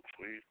 folks.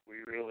 We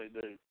really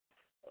do.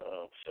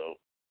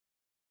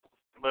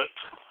 But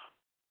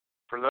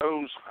for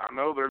those, I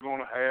know they're going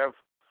to have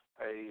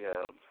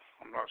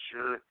I'm not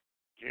sure,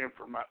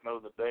 Jennifer might know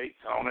the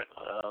dates on it.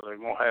 They're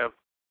going to have,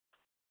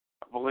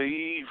 I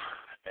believe,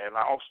 an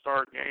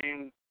all-star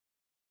game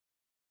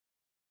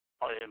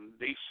in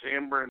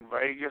December in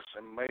Vegas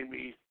and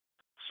maybe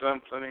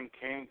something in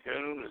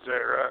Cancun. Is that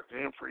right,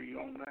 Jennifer? You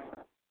on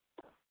that?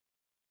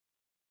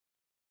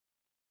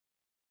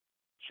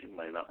 She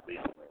may not be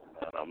on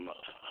that.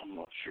 I'm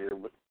not sure,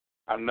 but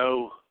I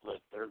know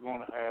that they're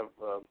going to have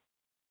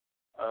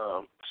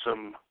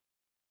some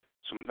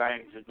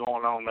things that are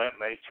going on that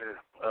nature.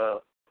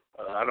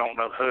 I don't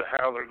know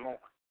how they're going.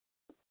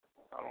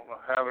 I don't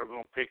know how they're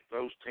going to pick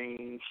those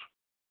teams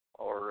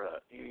or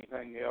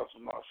anything else.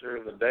 I'm not sure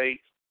of the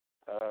date.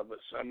 But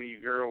some of you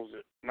girls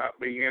that might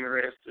be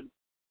interested,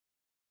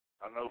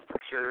 I know for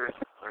sure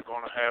they're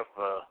going to have.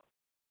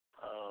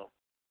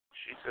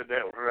 She said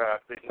that was right.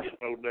 Didn't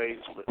get no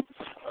dates, but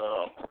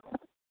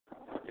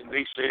in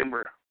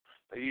December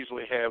they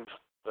usually have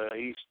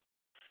the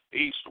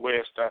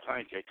East-West, I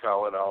think they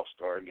call it,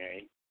 All-Star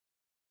game.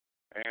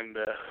 And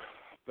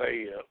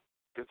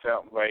it's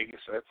out in Vegas.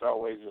 That's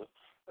always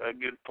a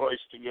good place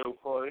to go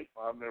play.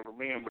 I've never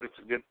been, but it's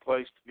a good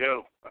place to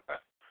go.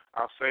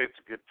 I'll say it's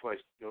a good place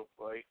to go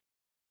play.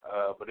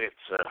 But it's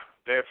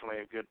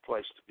definitely a good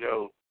place to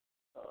go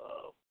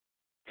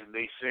in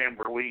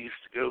December. We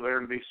used to go there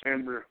in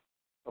December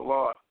a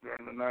lot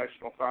during the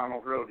National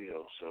Finals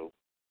Rodeo. So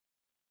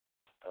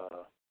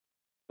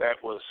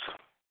that was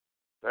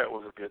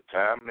a good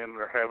time. And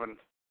they're having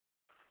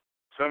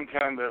some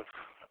kind of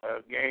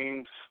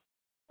games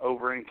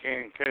over in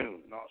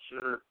Cancun. Not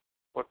sure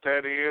what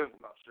that is.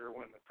 Not sure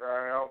when the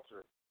tryouts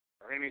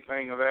or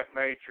anything of that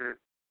nature.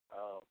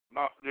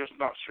 Not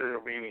sure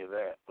of any of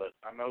that. But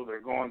I know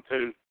they're going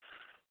to.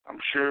 I'm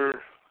sure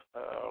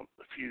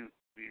if you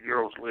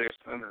girls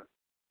listening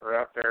or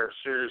out there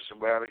serious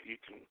about it, you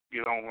can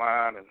get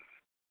online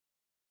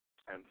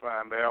and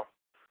find out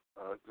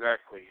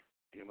exactly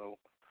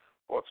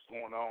what's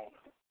going on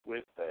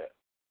with that.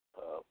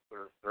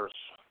 There's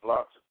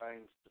lots of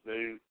things to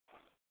do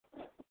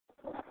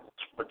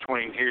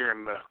between here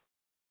and the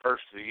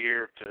first of the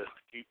year to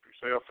keep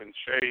yourself in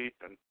shape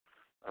and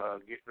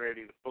get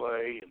ready to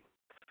play. And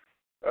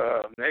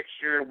next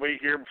year will be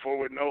here before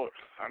we know it.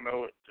 I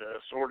know it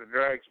sort of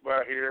drags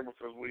by here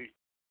because we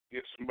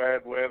get some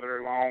bad weather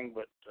along,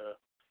 but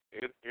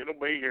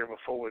it'll be here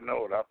before we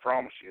know it. I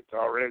promise you, it's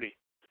already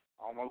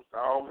almost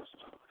August,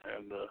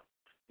 and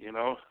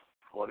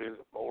what is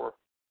it, 4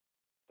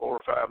 or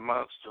 5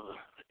 months to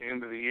the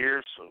end of the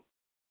year, so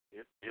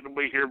it'll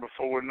be here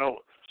before we know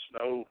it.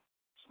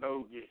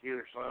 Snow get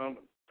here some,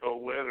 and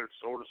cold weather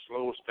sort of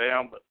slow us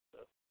down, but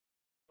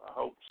I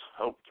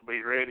hope to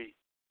be ready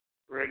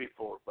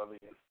for it by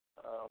then.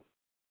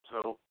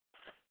 So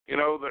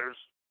there's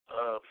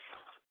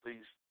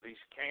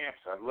these camps.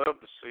 I'd love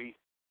to see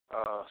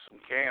some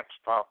camps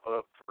pop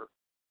up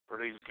for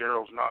these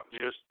girls, not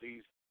just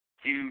these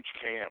huge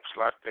camps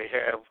like they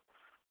have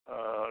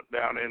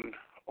down in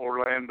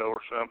Orlando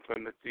or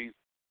something that these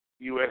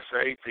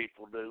USA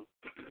people do.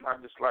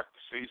 I'd just like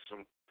to see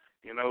some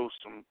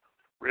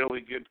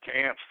really good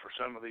camps for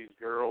some of these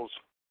girls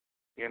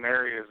in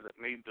areas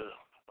that need to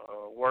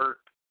work.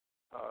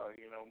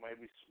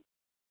 Maybe some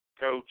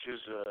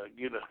coaches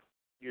get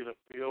a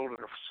field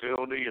or a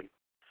facility and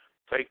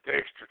take the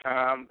extra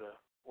time to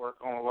work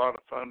on a lot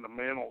of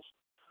fundamentals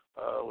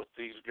with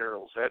these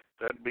girls.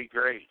 That'd be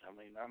great. I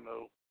mean, I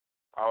know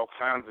all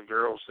kinds of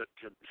girls that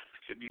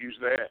could use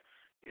that.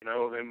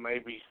 Then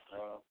maybe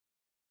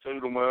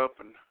suit them up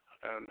and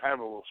have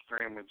a little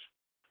scrimmage.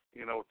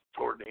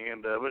 Toward the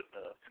end of it,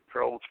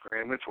 controlled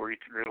scrimmage where you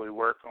can really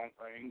work on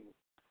things,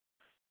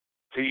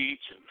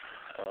 teach,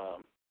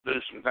 and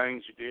do some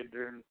things you did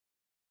during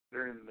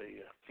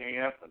the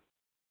camp. And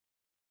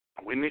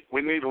we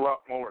need a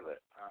lot more of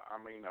that. I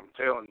mean, I'm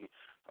telling you,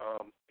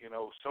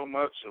 so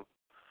much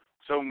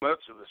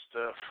of the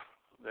stuff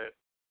that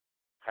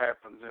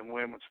happens in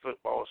women's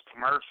football is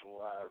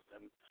commercialized,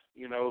 and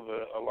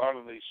a lot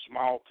of these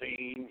small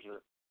teams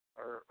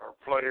or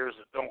players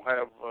that don't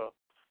have a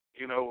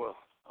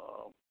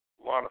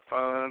lot of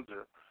funds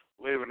or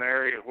live in an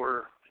area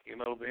where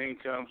the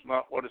income's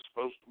not what it's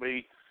supposed to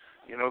be.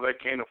 They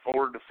can't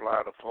afford to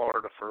fly to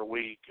Florida for a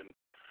week and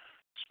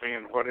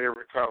spend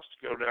whatever it costs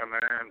to go down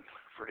there and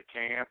for the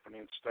camp and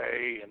then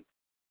stay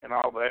and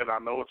all that. I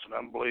know it's an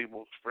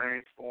unbelievable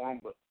experience for them,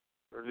 but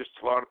there's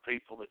just a lot of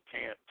people that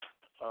can't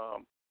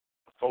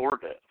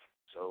afford that.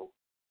 So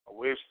I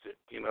wish that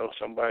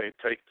somebody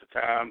would take the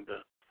time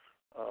to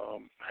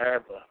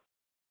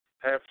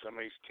have some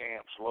of these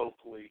camps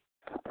locally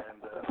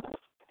and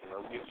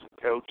get some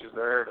coaches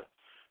there to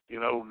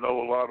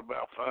know a lot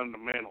about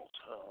fundamentals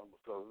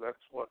because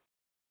that's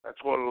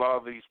what a lot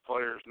of these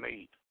players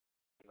need.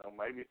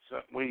 Maybe it's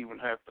something we even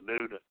have to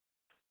do to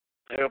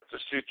help the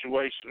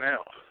situation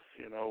out.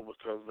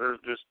 Because there's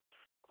just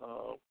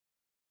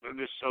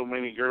so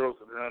many girls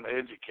that are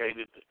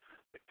uneducated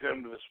that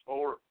come to the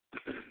sport.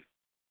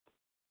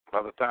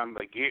 By the time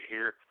they get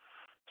here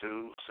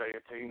to say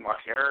a team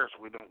like ours,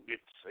 we don't get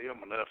to see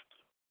them enough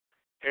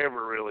to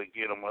ever really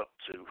get them up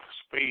to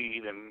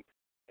speed, and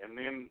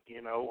then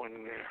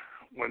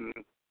when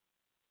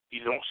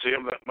you don't see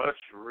them that much,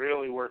 you're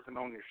really working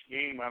on your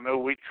scheme. I know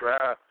we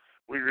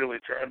really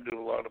try to do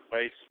a lot of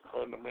basic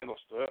fundamental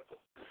stuff, but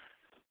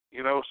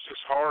it's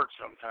just hard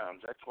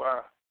sometimes. That's why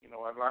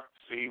I'd like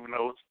to see, even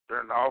though it's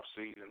during the off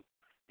season,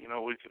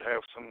 we could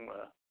have some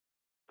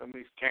of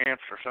these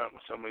camps or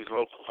something, some of these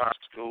local high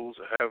schools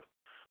that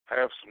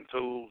have some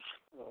tools,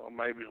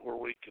 maybe where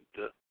we could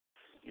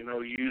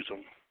use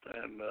them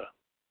and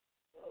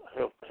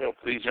help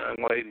these young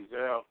ladies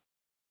out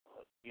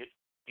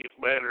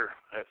get better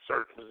at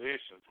certain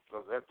positions,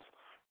 because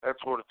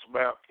that's what it's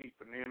about,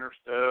 keeping inner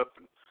stuff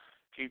and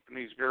keeping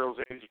these girls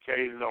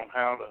educated on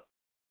how to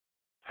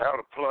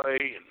play.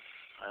 And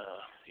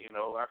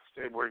like I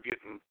said, we're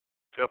getting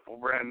a couple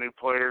brand new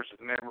players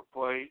that never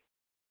played.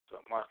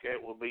 Something like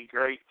that will be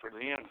great for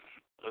them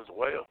as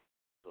well.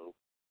 So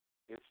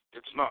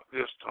it's not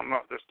just, I'm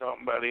not just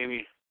talking about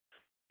any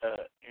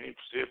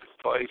specific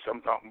place.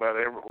 I'm talking about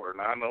everywhere.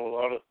 And I know a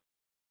lot of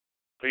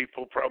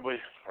people probably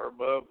are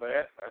above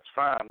that. That's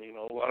fine.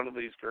 A lot of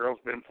these girls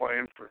been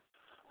playing for,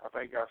 I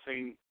think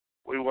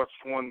we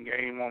watched one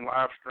game on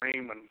live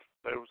stream, and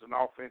there was an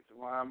offensive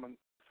lineman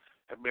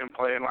had been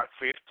playing like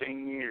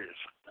 15 years.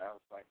 I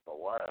was like, oh,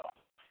 wow.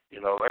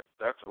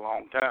 That's a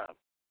long time.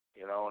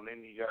 And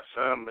then you got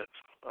some that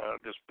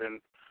just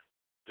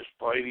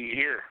played a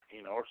year,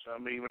 or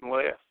some even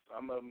less.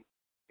 Some of them,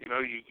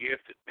 you get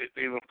that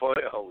didn't even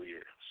play a whole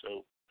year.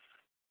 So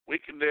we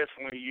can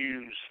definitely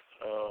use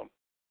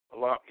a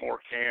lot more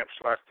camps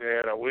like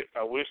that.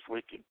 I wish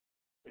we could,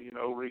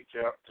 reach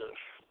out to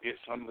get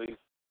some of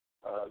these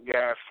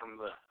guys from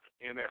the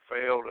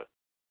NFL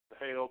to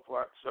help,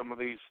 like some of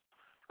these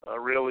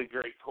really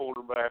great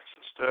quarterbacks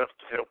and stuff,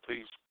 to help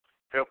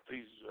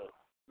these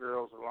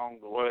girls along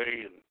the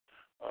way. And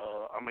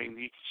they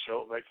can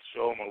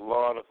show them a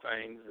lot of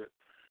things that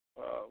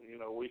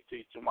we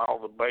teach them all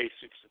the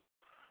basics and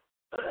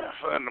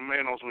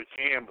fundamentals we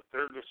can, but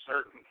there's just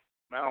certain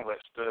amount of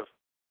that stuff,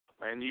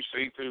 man, you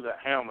see through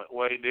that helmet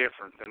way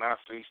different than I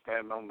see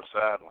standing on the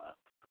sideline.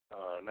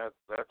 And that's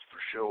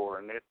for sure.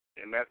 And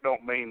that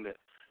don't mean that,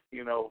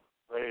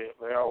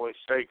 they always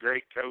say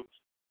great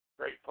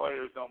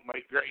players don't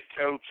make great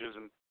coaches,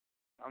 and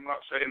I'm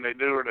not saying they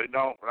do or they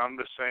don't, but I'm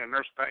just saying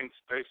there's things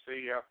that they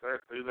see out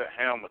there through that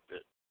helmet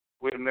that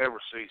we'll never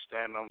see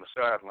standing on the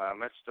sideline.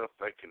 That's stuff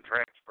they can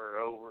transfer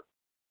over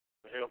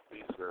to help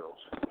these girls.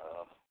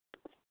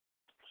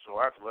 So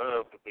I'd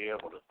love to be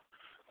able to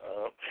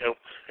help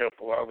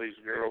a lot of these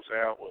girls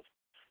out with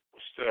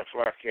stuff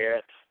like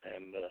that,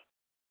 and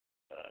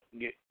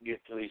get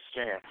to these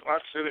camps.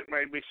 Like I said, it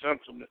may be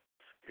something that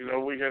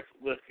we have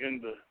to look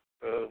into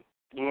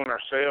doing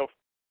ourselves.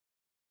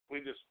 We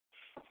just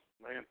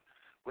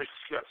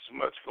got so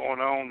much going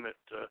on that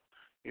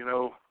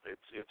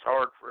it's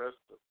hard for us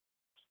to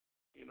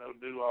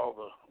do all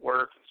the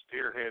work and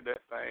steerhead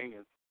that thing.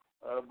 And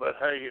but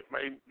hey, it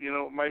may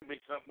be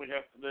something we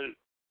have to do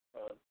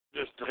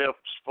just to help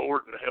the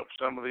sport and to help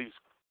some of these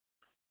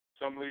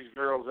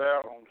girls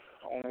out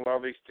on a lot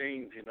of these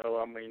teams.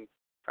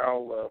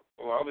 How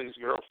a lot of these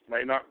girls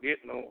may not get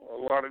a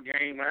lot of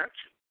game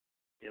action,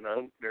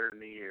 during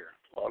the year.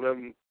 A lot of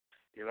them,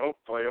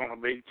 play on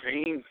a big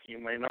team. You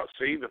may not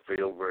see the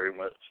field very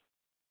much.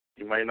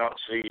 You may not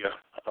see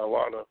a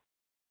lot of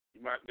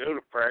You might go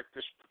to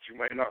practice, but you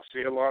may not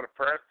see a lot of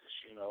practice.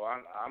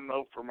 I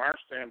know from our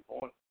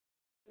standpoint,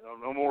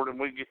 no more than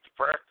we get to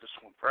practice.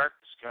 When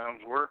practice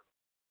comes, we're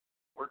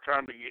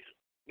trying to get,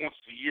 once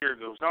the year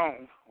goes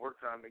on, we're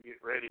trying to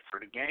get ready for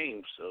the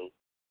game. So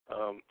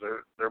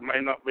there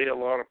may not be a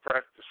lot of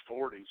practice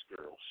for these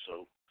girls.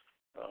 So,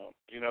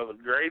 the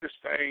greatest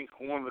thing,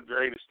 one of the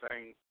greatest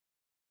things,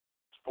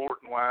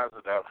 sporting-wise,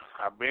 that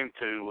I've been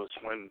to was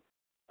when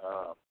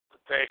the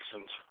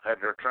Texans had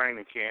their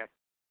training camp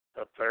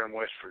up there in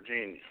West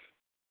Virginia.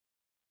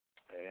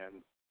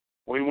 And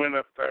we went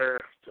up there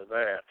to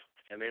that,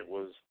 and it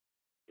was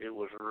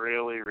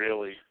really,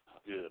 really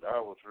good. I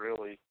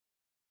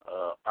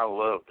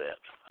loved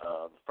that.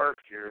 The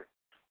first year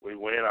we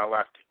went, I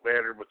liked it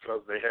better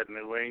because they had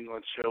New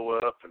England show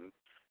up, and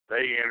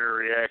they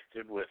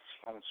interacted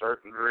on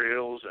certain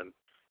drills, and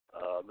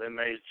then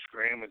they'd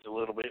scrimmage a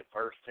little bit,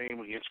 first team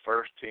against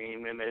first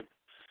team, and they'd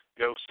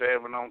go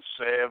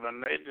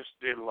 7-on-7. They just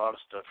did a lot of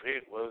stuff.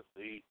 It was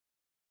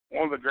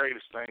one of the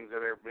greatest things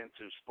I've ever been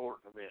to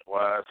sporting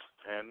event-wise.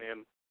 And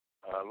then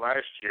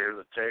last year,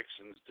 the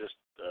Texans just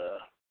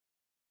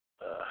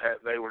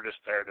they were just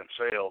there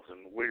themselves,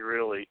 and we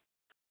really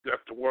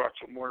got to watch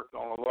them work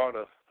on a lot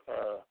of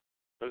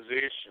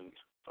positions,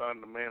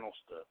 fundamental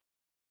stuff.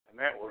 And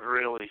that was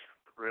really,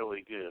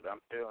 really good. I'm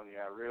telling you,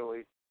 I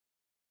really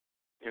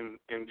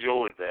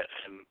enjoyed that.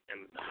 And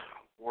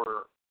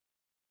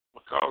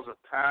because of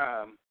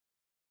time,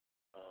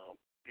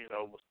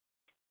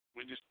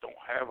 we just don't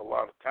have a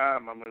lot of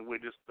time. I mean, we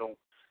just don't,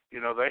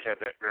 they had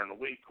that during the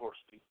week. Of course,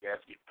 these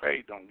guys get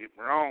paid, don't get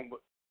me wrong, but,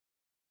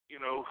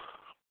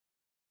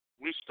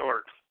 we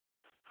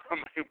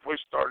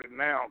started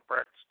now and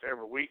practiced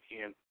every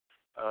weekend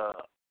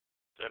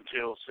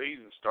until the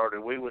season started.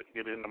 We wouldn't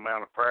get in the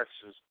amount of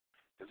practices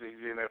that these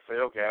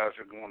NFL guys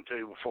are going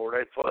to before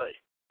they play.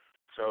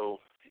 So,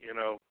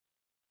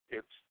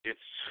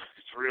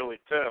 it's really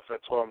tough.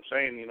 That's what I'm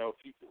saying.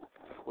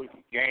 We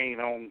could gain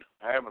on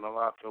having a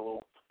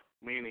little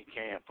mini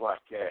camp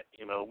like that.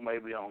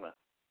 Maybe on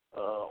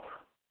a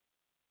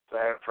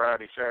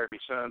Friday, Saturday,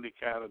 Sunday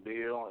kind of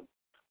deal,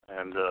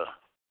 and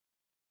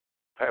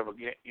have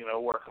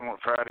work on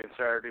Friday and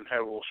Saturday and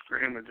have a little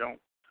scrimmage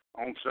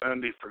on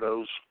Sunday for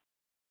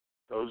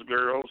those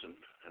girls and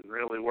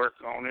really work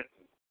on it.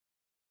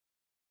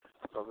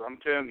 Because I'm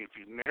telling you,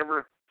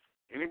 if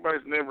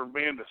anybody's never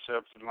been to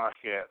something like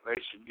that,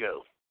 they should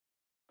go.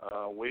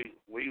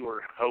 We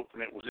were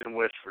hoping it was in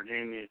West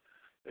Virginia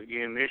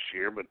again this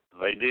year, but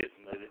they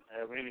didn't. They didn't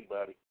have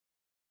anybody.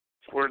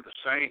 It's where the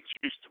Saints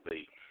used to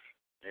be,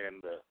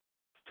 and the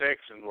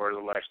Texans were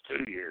the last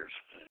 2 years.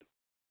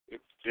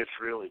 It's just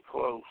really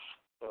close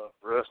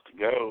for us to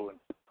go, and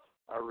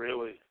I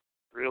really,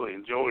 really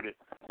enjoyed it.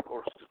 Of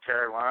course, the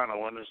Carolina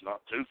one is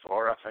not too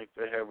far. I think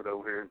they have it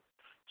over here in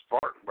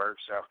Spartanburg,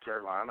 South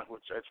Carolina,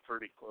 which that's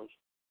pretty close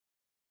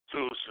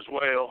to us as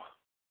well.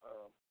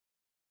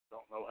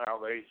 Don't know how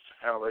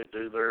they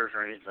do theirs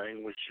or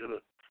anything. We should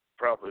have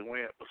probably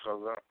went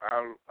because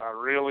I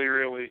really,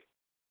 really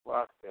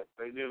liked that.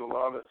 They did a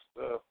lot of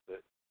stuff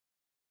that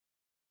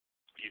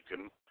you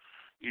can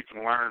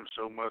learn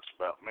so much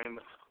about. Man,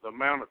 the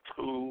amount of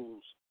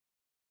tools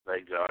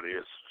they got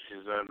is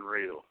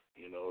unreal.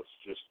 It's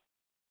just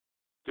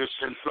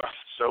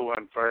so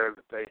unfair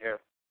that they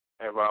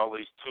have all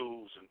these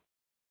tools, and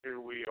here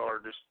we are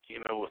just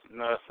with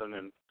nothing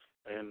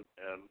and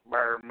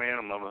bare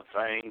minimum of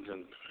things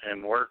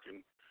and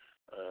working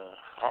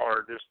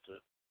hard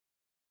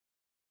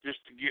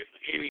just to get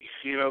any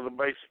the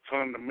basic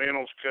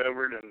fundamentals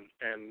covered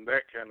and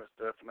that kind of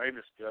stuff. And they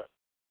just got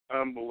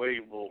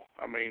unbelievable.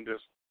 I mean,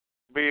 just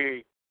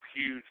big,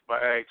 huge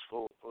bags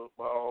full of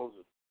footballs.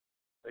 And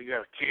they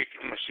got a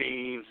kicking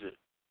machines that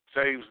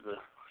saves the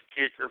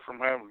kicker from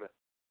having to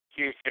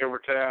kick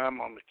every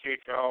time on the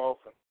kickoff,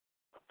 and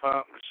a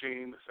punt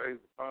machine that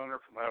saves the punter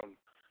from having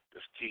to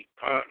just keep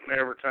punting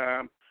every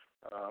time.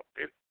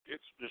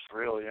 It's just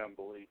really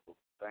unbelievable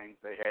things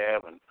they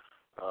have. And,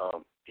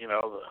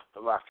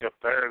 like up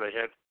there, they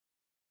had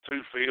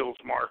 2 fields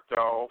marked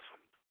off,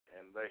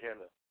 and they had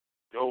a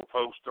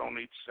goalpost on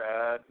each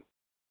side.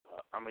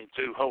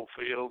 2 whole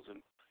fields,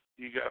 and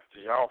you got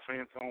the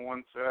offense on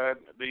one side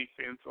and the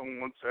defense on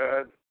one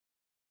side.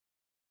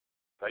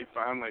 They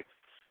finally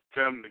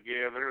come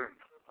together and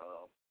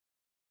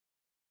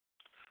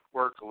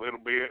work a little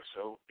bit.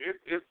 So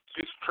it's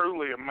just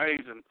truly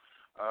amazing.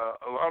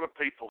 A lot of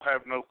people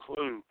have no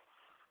clue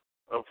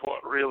of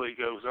what really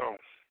goes on.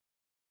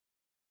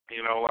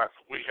 Like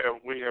we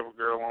have a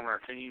girl on our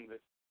team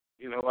that,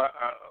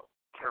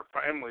 her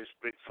family's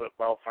big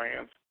football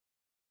fans,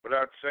 but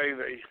I'd say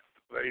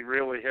they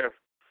really have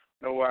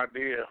no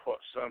idea what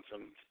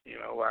something,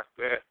 like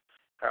that,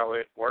 how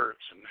it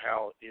works and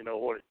how,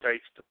 what it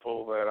takes to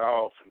pull that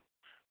off. And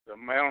the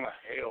amount of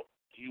help,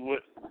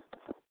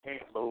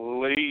 can't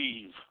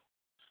believe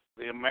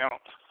the amount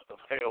of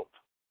help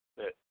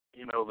that,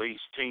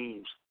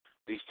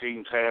 these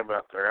teams have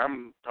out there.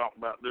 I'm talking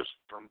about just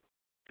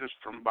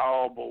from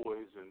ball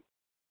boys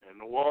and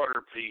the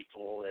water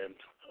people and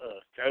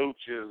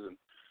coaches and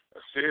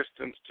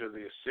assistants to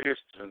the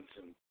assistants,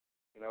 and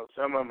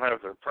some of them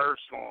have their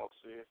personal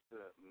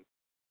assistant. And,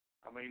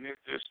 I mean, it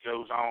just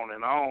goes on,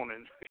 and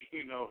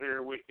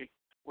here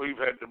we've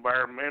had the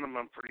bare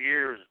minimum for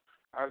years.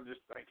 I was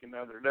just thinking the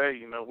other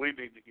day, we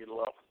need to get a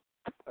lot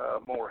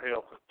more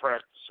help at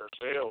practice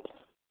ourselves,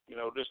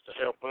 just to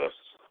help us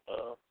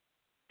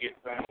get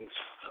things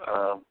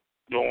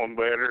going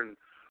better, and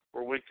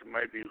where we can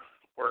maybe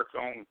work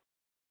on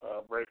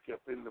break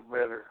up into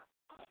better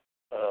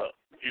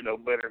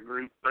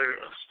group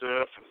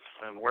stuff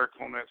and work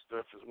on that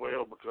stuff as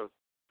well, because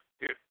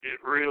it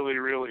really,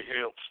 really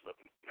helps. But,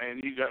 man,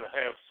 you got to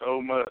have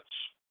so much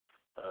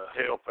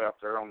help out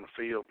there on the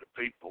field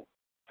that people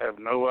have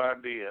no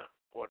idea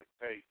what it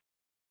takes.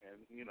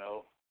 And,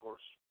 of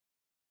course,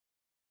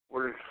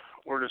 we're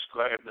just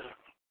glad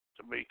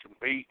to be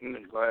competing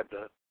and glad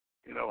to,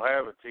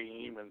 have a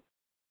team, and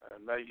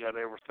they got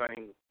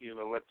everything,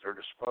 at their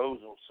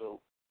disposal.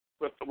 So,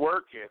 but the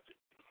work ethic,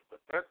 but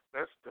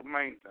that's the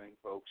main thing,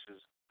 folks,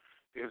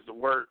 is the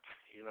work.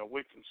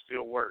 We can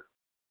still work.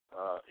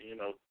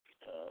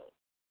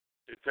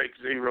 It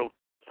takes zero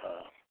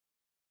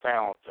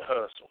talent to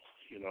hustle.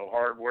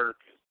 Hard work.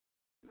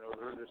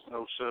 There's just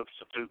no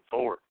substitute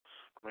for it.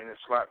 I mean,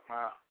 it's like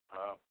my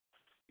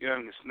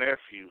youngest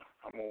nephew.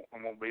 I'm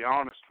gonna be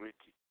honest with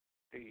you.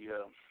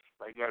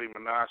 They got him a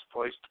nice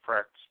place to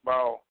practice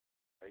ball.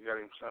 They got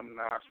him some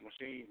nice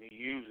machine he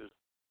uses.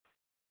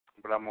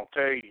 But I'm gonna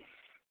tell you,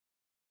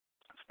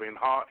 it's been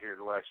hot here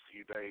the last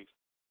few days,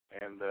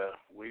 and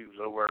we was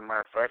over. As a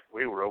matter of fact,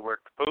 we were over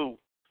at the pool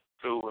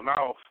cooling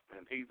off,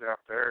 and he's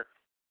out there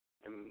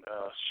and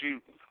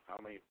shooting.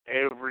 I mean,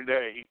 every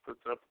day he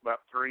puts up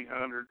about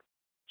 300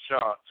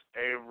 shots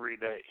every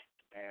day.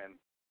 And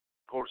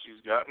of course,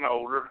 he's gotten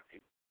older.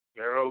 He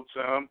narrowed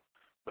some,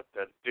 but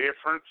the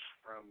difference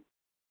from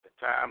the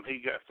time he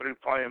got through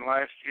playing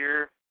last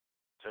year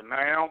to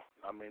now,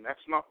 I mean,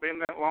 that's not been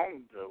that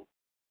long ago.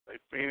 They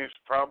finished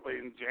probably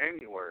in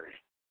January.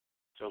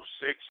 So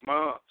 6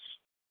 months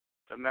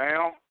to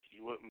now,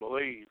 you wouldn't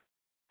believe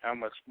how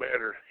much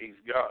better he's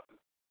gotten.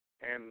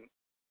 And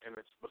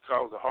it's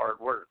because of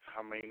hard work.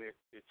 I mean,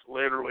 it's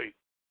literally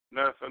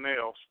nothing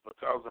else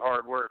because of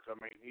hard work. I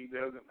mean, he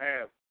doesn't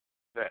have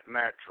that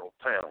natural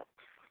talent.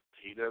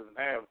 He doesn't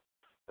have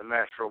the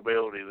natural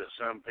ability that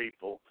some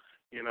people,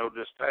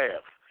 just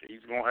have.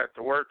 He's going to have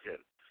to work at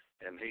it,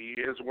 and he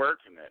is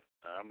working at it.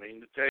 I mean,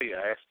 to tell you,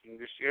 I asked him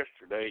just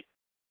yesterday,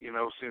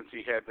 since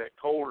he had that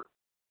court,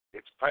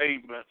 it's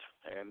pavement,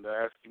 and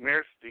I asked him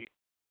yesterday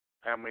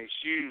how many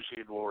shoes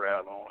he'd wore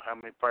out on, how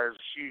many pairs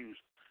of shoes,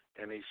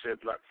 and he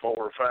said like 4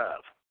 or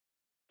 5.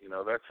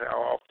 That's how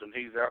often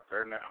he's out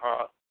there in that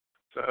hot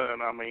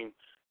sun. I mean,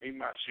 he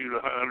might shoot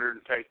 100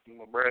 and take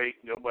him a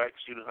break and go back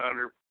and shoot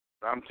 100.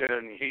 But I'm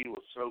telling you, he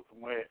was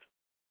soaking wet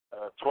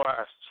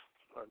twice.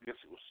 I guess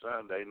it was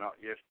Sunday, not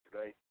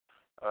yesterday,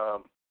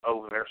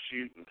 over there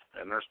shooting.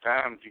 And there's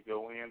times you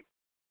go in,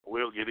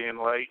 we'll get in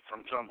late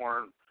from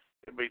somewhere, and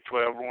it'll be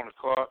 12 or 1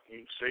 o'clock,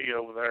 and you can see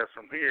over there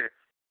from here,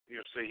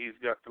 you'll see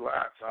he's got the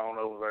lights on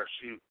over there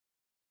shooting.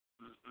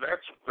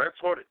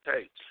 That's what it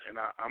takes. And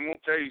I'm going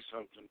to tell you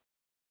something.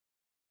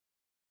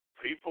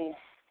 People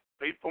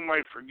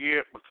may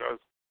forget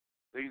because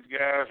these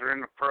guys are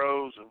in the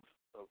pros of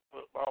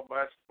football,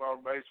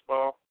 basketball,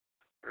 baseball.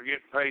 They're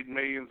getting paid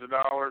millions of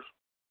dollars.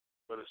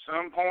 But at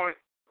some point,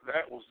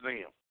 that was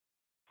them.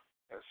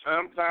 At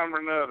some time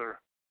or another,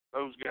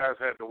 those guys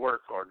had to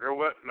work hard. There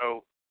wasn't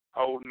no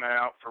holding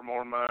out for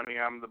more money,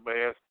 I'm the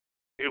best.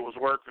 It was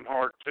working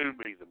hard to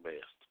be the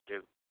best.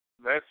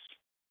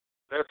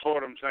 That's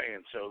what I'm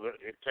saying. So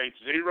it takes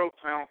zero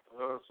talent to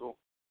hustle,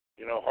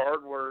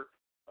 hard work.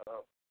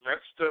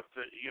 That's stuff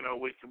that,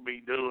 we can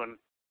be doing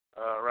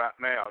right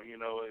now.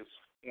 As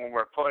one of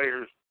our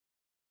players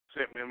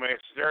sent me a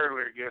message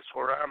earlier, guess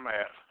where I'm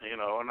at,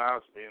 and I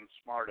was being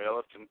smart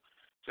aleck and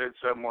said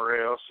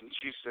somewhere else, and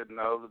she said,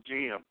 no, the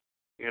gym,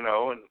 and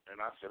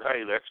I said,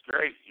 hey, that's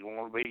great. You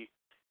want to be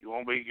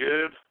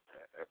good?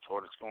 That's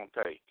what it's going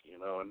to take,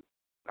 and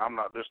I'm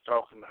not just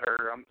talking to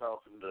her. I'm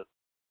talking to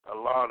a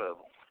lot of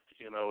them.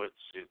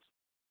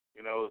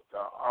 It's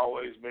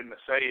always been the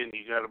saying,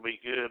 you got to be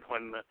good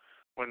when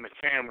the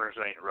cameras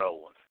ain't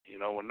rolling.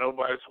 When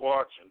nobody's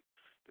watching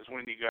is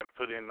when you got to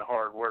put in the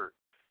hard work.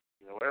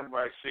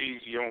 Everybody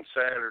sees you on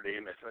Saturday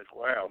and they think,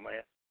 wow,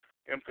 man,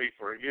 them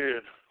people are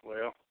good.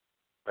 Well,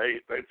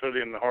 they put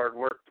in the hard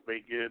work to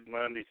be good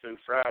Monday through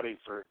Friday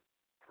for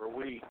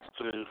weeks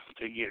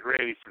to get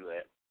ready for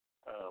that.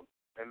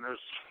 And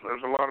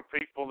there's a lot of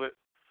people that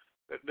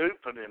do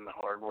put in the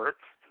hard work,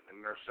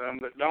 and there's some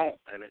that don't,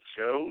 and it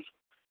shows.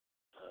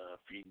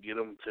 If you get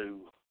them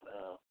to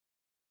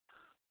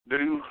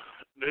do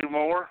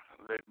more,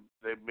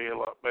 they'd be a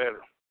lot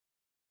better.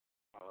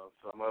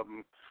 Some of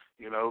them,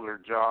 their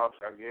jobs,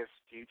 I guess,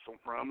 keeps them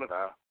from it.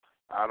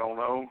 I don't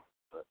know,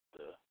 but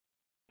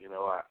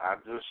I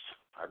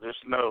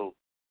just know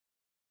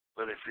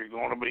that if you're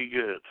going to be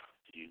good,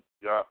 you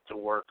got to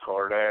work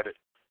hard at it,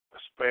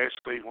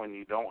 especially when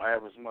you don't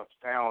have as much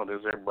talent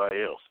as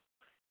everybody else.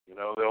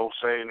 The old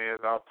saying is,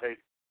 I'll take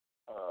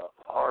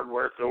hard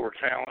work over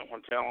talent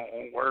when talent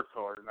won't work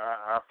hard, and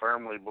I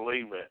firmly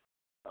believe that.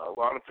 A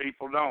lot of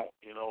people don't.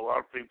 You know, a lot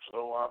of people say,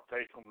 "Oh, I'll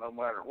take them no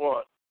matter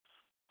what."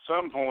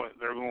 Some point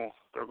they're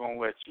gonna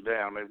let you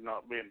down. They've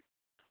not been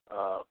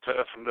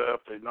toughened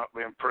up. They've not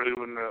been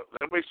proven.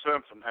 There'll be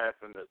something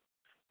happen that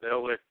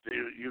they'll let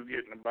you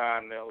get in the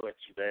bind. They'll let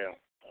you down.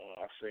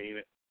 I've seen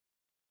it.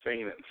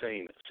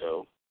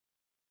 So,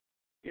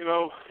 you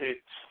know,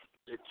 it's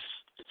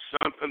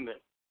something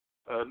that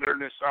during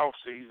this off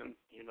season,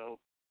 you know,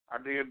 I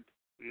did,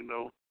 you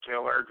know,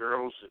 tell our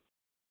girls that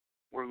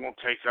we're going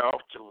to take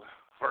off till the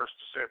 1st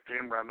of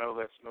September. I know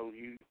that's no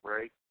huge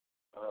break.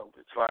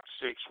 It's like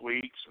 6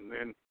 weeks, and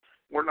then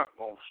we're not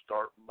going to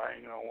start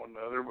banging on one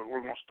another, but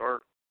we're going to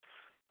start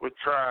with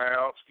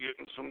tryouts,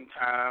 getting some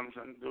times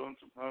and doing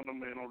some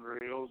fundamental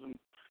drills and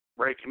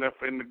breaking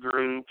up into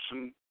groups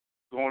and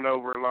going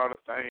over a lot of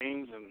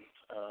things and,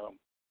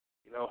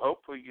 you know,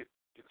 hopefully get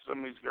some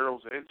of these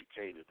girls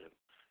educated. And,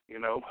 you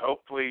know,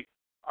 hopefully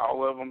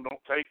all of them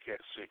don't take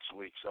that 6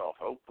 weeks off.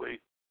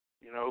 Hopefully,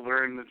 you know,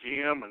 they're in the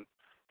gym and,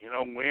 you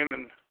know,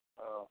 winning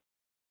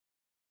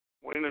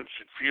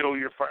should fuel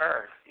your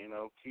fire. You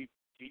know, keep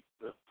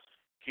the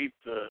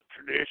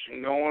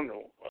tradition going,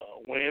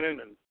 winning.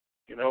 And,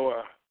 you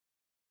know,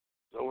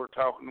 so we're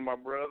talking to my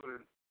brother,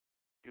 and,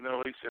 you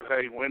know, he said,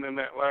 hey, winning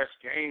that last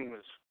game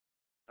is,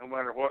 no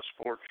matter what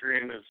sport you're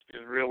in, is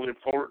really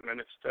important,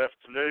 and it's tough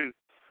to do.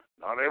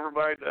 Not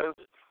everybody does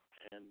it.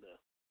 And,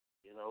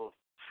 you know,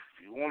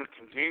 if you want to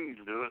continue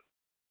to do it,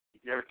 you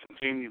got to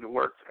continue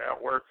to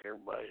outwork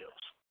everybody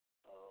else.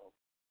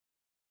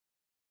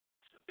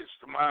 It's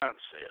the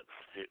mindset.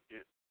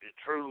 It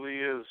truly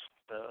is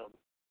a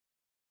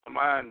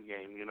mind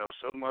game. You know,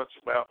 so much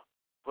about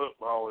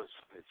football is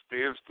it's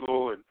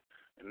physical and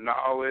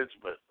knowledge,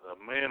 but the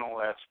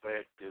mental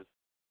aspect is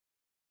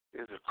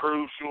a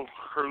crucial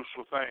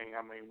thing.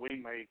 I mean, we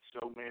made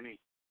so many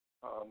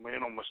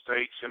mental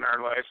mistakes in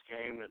our last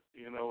game that,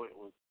 you know, it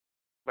was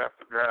about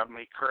to drive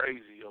me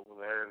crazy over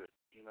there that,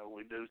 you know,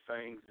 we do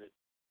things that,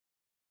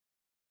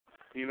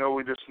 you know,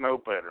 we just know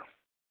better.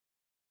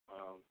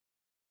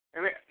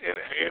 And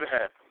it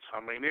happens. I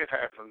mean, it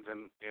happens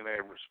in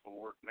every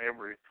sport, in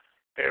every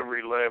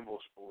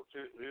level of sports.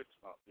 It's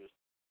not just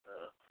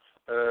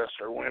us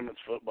or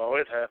women's football.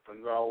 It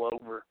happens all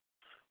over.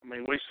 I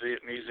mean, we see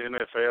it in these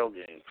NFL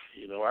games.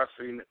 You know, I've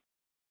seen it.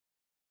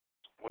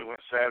 We went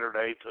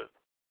Saturday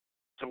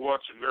to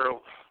watch a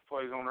girl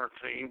plays on our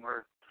team.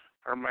 Her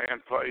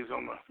man plays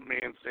on the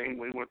men's team.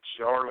 We went to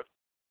Charlotte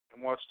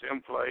and watched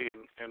them play,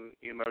 and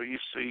you know, you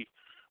see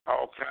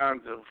all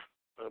kinds of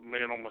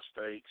mental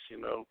mistakes, you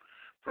know,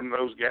 from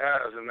those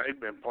guys, and they've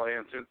been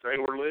playing since they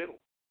were little.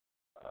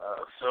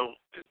 So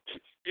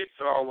it's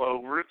all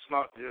over. It's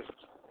not just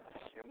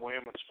in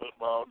women's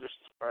football. Just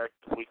the fact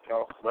that we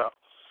talk about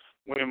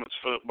women's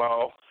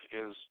football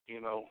is, you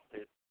know,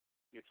 it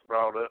gets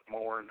brought up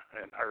more and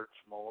hurts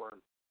more.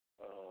 And,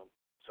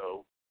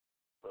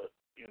 but,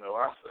 you know,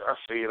 I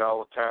see it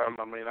all the time.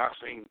 I mean,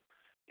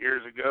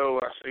 years ago,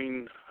 I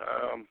seen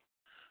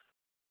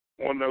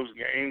one of those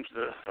games,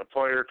 a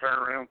player turn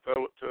around and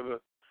throw it to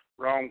the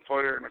wrong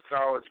player in a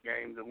college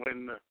game to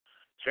win the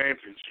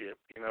championship.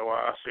 You know,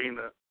 I seen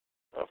a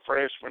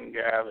freshman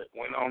guy that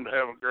went on to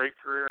have a great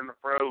career in the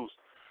pros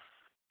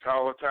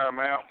call a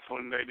timeout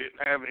when they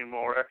didn't have any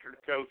more after the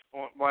coach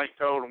point blank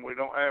told them we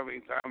don't have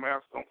any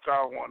timeouts, don't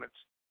call one.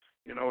 It's,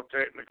 you know, a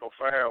technical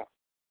foul.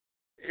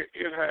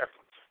 It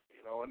happens,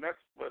 you know, and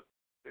but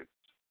it's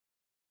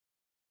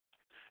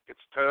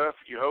tough.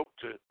 You hope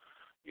to,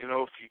 you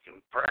know, if you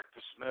can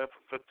practice enough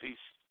and put these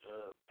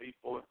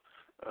people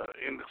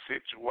into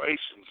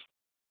situations,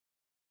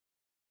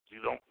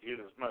 you don't get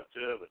as much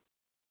of it.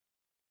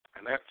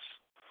 And that's,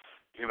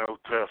 you know,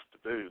 tough to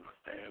do.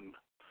 And,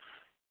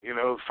 you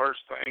know, the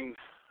first thing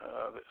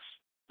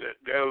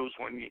that goes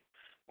when you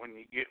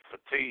get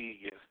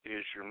fatigue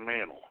is your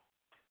mental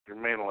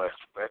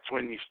aspect. That's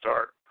when you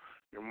start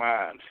your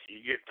mind.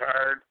 You get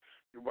tired,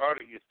 your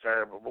body gets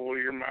tired, but boy,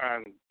 your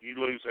mind, you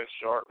lose that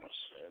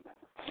sharpness. And,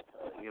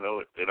 you know,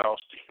 it all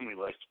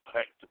stimulates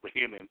back to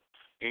being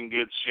in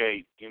good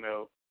shape. You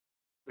know,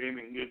 being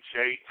in good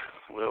shape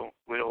will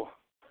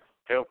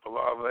help a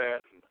lot of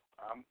that. And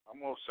I'm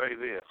going to say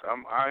this. I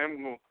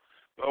am going to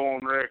go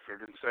on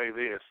record and say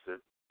this,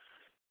 that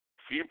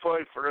if you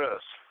play for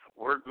us,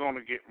 we're going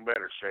to get in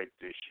better shape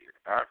this year.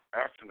 I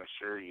can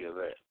assure you of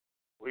that.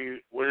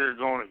 We're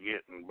going to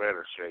get in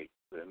better shape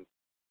than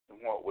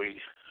what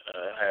we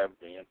have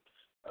been.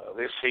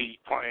 This heat,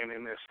 playing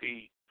in this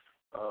heat,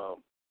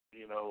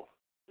 you know,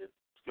 it's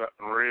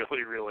gotten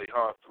really, really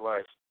hot the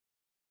last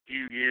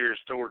few years.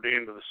 Toward the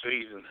end of the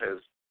season has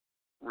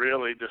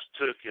really just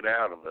took it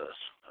out of us.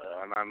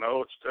 And I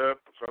know it's tough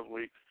because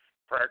we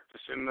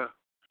practice in the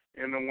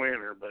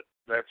winter, but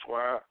that's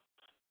why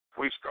if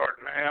we start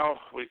now,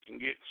 we can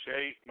get in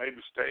shape,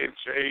 maybe stay in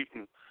shape,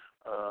 and,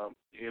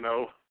 you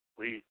know,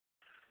 we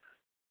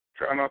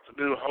try not to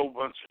do a whole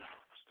bunch of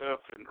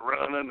stuff and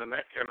running and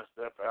that kind of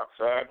stuff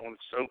outside when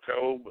it's so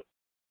cold, but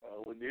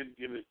we did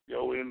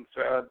go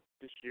inside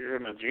this year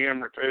in a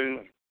gym or two,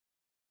 and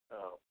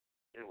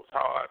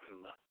hot,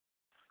 and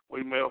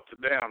we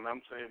melted down.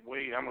 I'm saying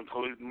I'm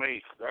including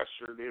me, 'cause I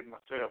sure did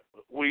myself.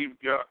 But we've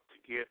got to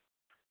get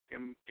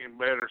in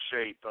better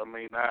shape. I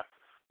mean,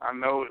 I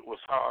know it was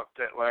hot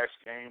that last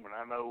game, and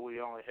I know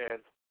we only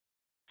had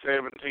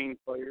 17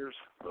 players,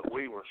 but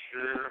we were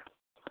sure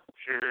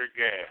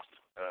gassed.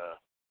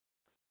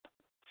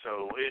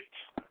 So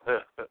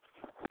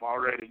I'm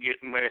already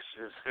getting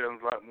messages.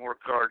 Sounds like more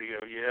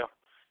cardio. Yeah,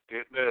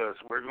 it does.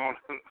 We're going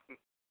to.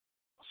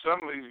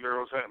 Some of these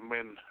girls haven't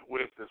been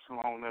with us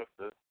long enough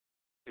to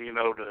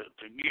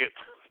get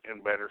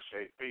in better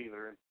shape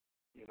either. And,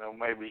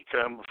 maybe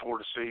come before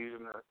the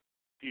season or a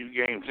few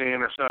games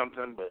in or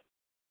something. But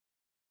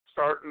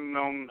starting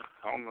on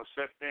the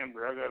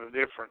September, I got a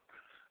different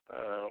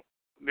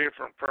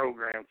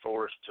program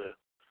for us to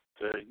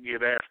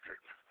get after it,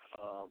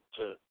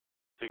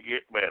 to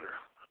get better.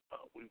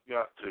 We've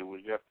got to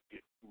get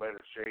in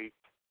better shape.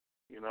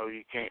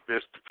 You can't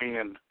just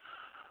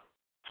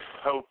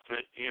hope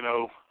that,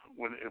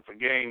 if a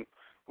game,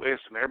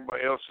 listen,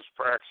 everybody else is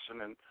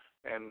practicing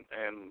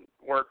and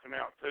working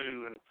out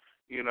too, and,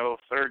 if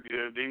they're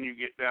good, then you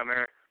get down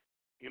there.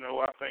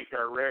 I think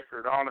our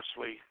record,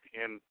 honestly,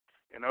 in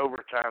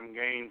overtime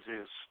games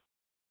is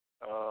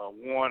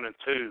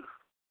 1-2.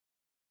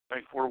 I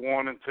think we're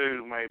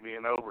 1-2 maybe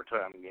in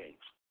overtime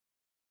games.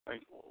 I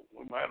think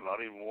we might have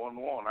not even won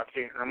one. I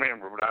can't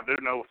remember, but I do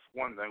know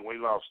one thing: we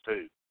lost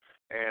 2.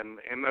 And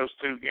in those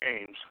 2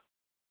 games,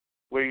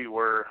 we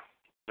were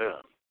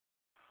done.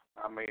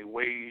 I mean,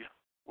 we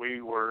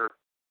were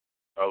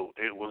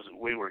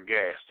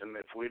gassed. And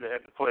if we'd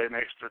had to play an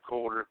extra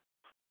quarter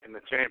in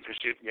the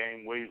championship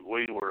game, we'd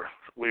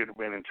have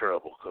been in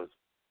trouble, because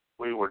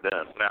we were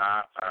done.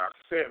 Now, I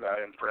said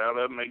I am proud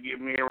of them. They give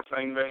me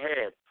everything they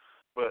had,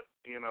 but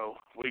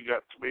we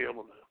got to be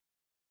able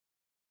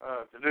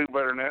to do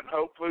better than that. And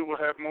hopefully we'll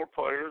have more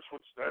players,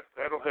 which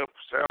that'll help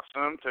us out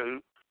some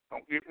too.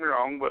 Don't get me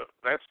wrong, but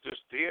that's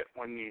just it.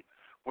 When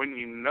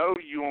you know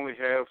you only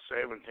have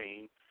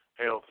 17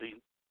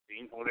 healthy,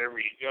 whatever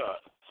you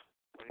got,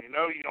 when you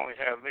know you only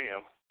have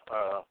them,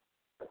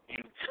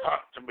 you've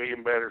got to be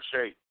in better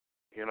shape,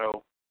 and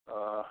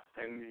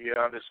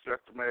I just got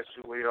the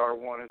message we are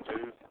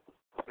 1-2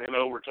 in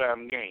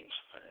overtime games.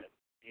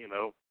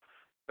 And,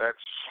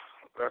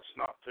 that's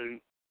not too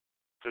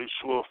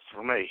swift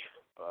for me.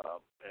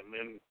 And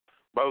then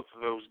both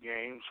of those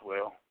games,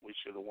 well, we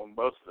should have won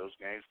both of those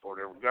games before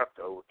it ever got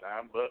to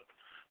overtime, but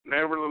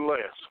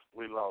nevertheless,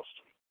 we lost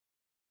them.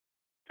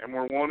 And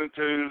we're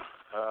 1-2.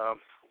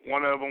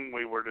 One of them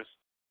we were just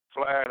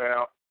flat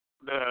out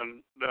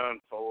done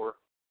for,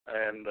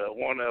 and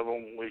one of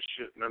them we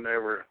shouldn't have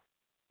never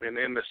been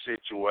in the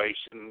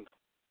situation.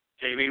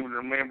 Can't even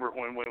remember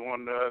when we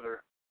won the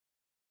other.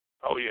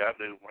 Oh yeah, I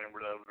do remember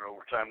the other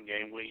overtime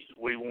game.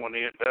 We won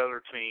it. The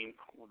other team,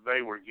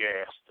 they were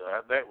gassed.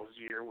 That was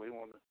the year we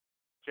won the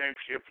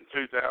championship in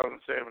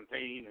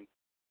 2017,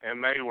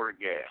 and they were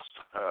gassed.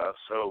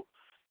 So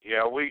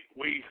yeah, we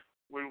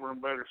were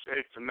in better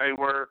shape than they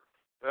were.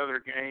 The other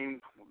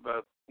game,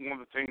 one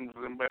of the teams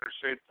was in better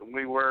shape than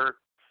we were.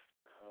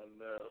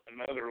 And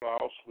another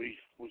loss, we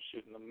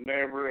shouldn't have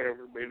never,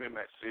 ever been in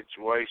that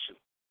situation.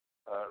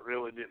 It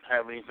really didn't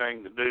have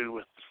anything to do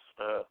with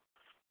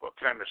what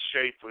kind of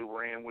shape we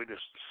were in. We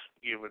just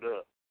give it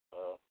up.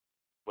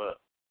 But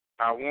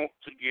I want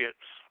to get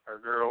our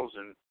girls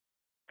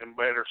in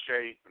better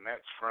shape, and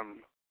that's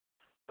from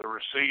the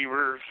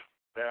receivers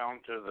down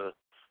to the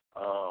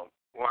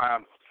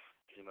line.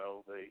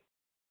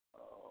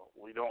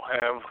 We don't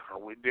have, or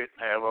we didn't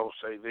have, I'll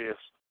say this.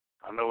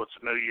 I know it's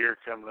a new year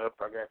coming up.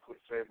 I got to quit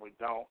saying we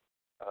don't.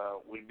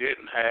 We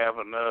didn't have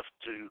enough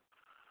to,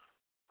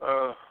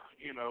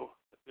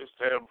 just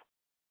have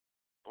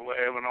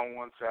 11 on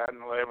one side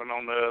and 11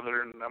 on the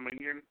other. And, I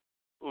mean,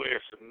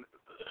 listen,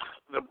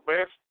 the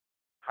best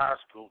high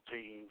school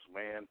teams,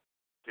 man,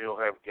 still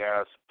have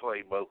guys that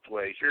play both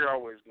ways. You're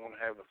always going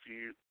to have a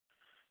few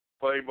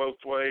play both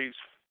ways,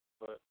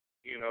 but,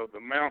 the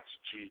amounts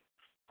that you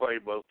play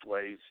both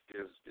ways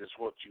is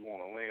what you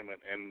want to limit.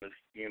 And,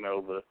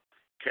 the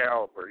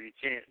caliber. You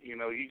can't, you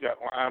got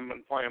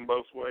linemen playing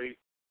both ways.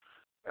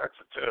 That's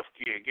a tough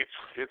gig.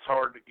 It's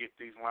hard to get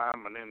these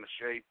linemen in the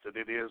shape that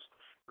it is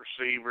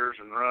receivers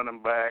and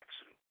running backs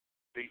and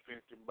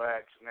defensive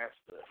backs and that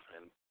stuff.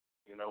 And,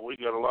 we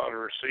got a lot of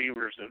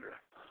receivers that are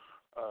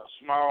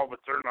small,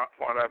 but they're not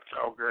what I'd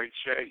call great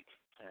shape.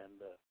 And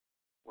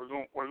we're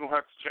going to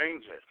have to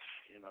change that.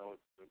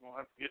 They're going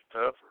to have to get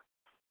tougher.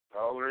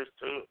 That's all there is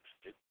to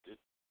it.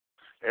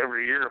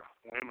 Every year,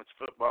 women's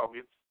football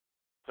gets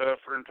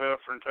tougher and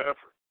tougher and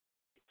tougher.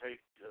 You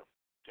take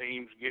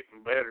teams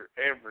getting better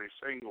every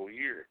single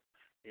year.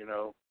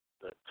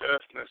 The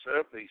toughness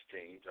of these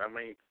teams. I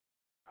mean,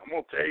 I'm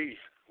gonna tell you,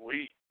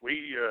 we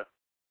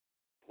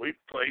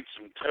played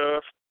some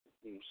tough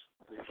teams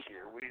this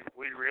year.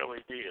 We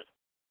really did,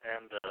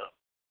 and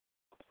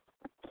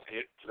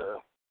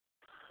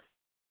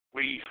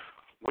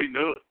we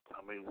knew it.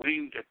 I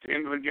mean, at the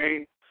end of the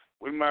game,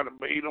 we might have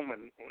beat them,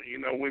 and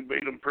we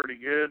beat them pretty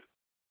good.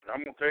 But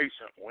I'm gonna tell you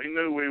something. We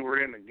knew we were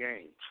in the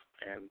games,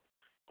 and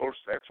course,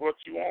 that's what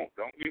you want.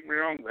 Don't get me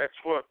wrong. That's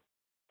what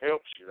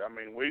helps you. I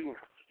mean, we were,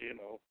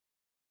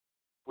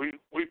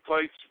 we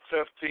played some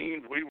tough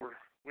teams. We were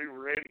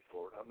ready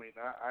for it. I mean,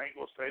 I ain't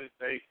gonna say that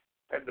they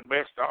had the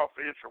best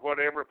offense or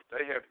whatever, but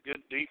they had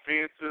good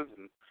defenses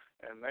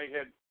and they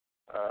had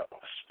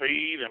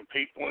speed and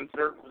people in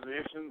certain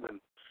positions,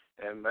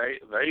 and they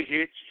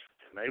hit you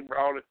and they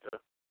brought it to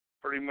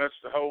pretty much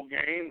the whole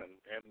game,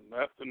 and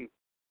nothing.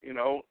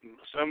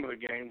 Some of the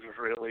games was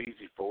real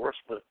easy for us,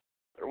 but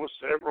there was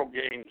several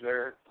games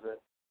there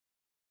that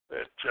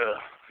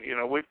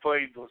we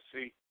played. Let's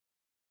see,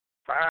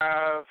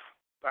 five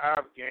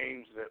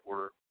games that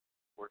were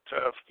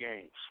tough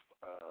games.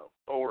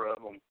 4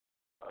 of them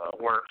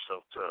weren't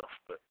so tough,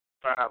 but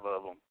 5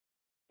 of them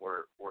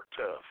were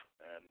tough,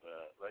 and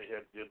they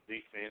had good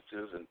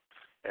defenses,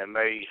 and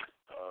they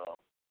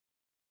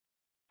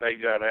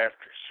got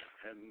after us,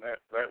 and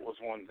that was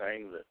one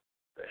thing that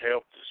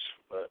helped us.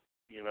 But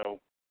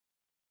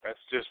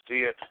that's just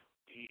it.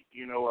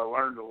 I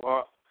learned a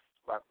lot,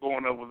 like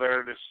going over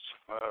there this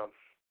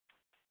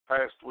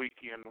past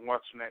weekend and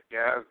watching that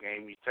guys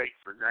game. You take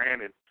for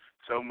granted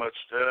so much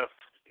stuff,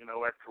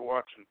 after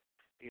watching,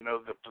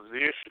 the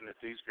position that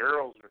these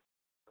girls are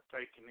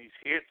taking these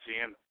hits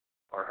in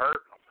or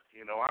hurting them.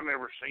 I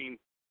never seen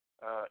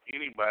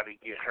anybody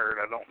get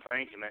hurt, I don't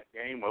think, in that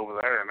game over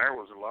there, and there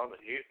was a lot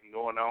of hitting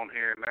going on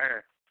here and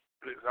there,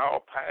 but it was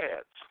all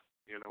pads.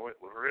 It was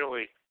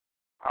really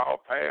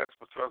all pads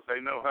because they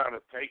know how to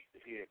take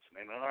the hits,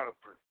 and they know how to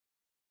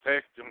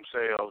protect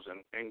themselves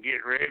and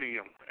get ready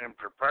and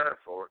prepare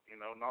for it,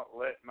 not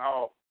letting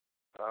off.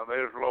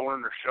 They was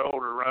lowering their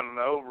shoulder, running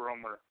over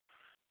them, or,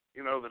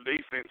 the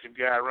defensive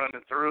guy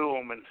running through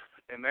them and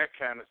that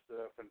kind of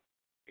stuff. And,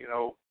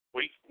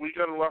 we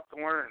got a lot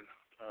to learn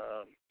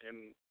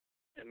in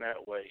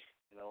that way.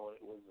 It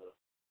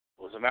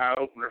was an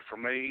eye-opener for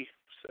me,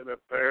 sit up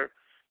there.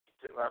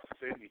 Like I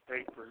said, you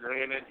take for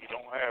granted. You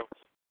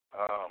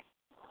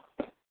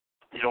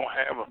don't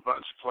have a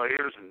bunch of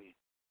players, and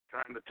you're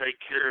trying to take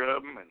care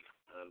of them and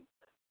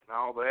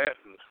all that,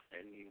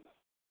 and you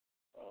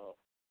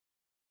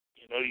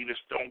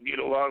just don't get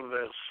a lot of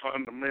those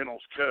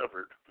fundamentals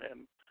covered.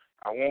 And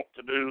I want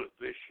to do it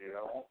this year.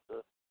 I want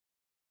to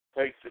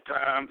take the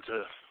time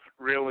to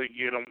really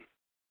get them,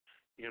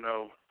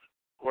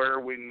 where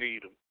we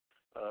need them.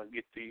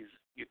 Get these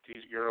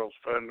girls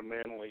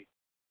fundamentally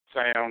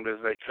sound, as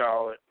they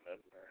call it,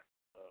 and their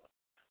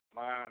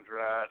minds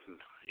right, and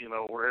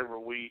where every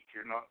week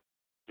you're not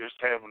just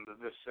having to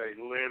just say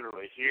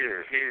literally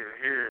here.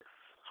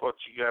 That's what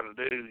you got to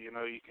do. You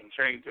can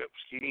change up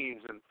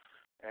schemes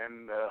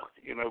and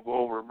go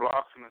over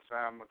blocking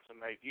assignments,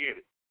 and they get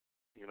it.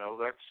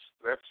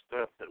 That's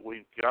stuff that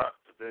we've got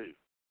to do.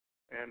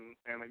 And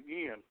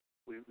again,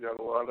 we've got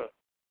a lot of,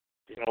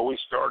 we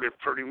started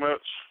pretty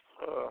much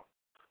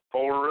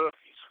 4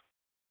 rookies.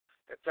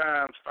 At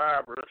times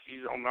 5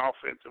 rookies on the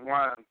offensive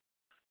line,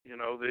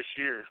 this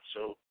year.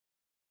 So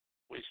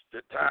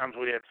at times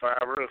we had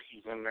 5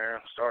 rookies in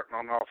there starting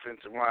on the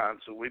offensive line.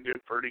 So we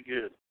did pretty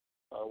good.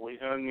 We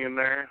hung in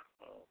there,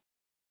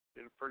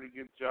 did a pretty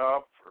good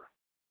job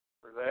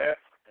for that,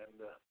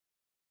 and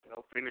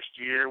finished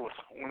the year with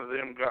one of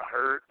them got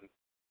hurt, and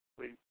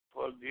we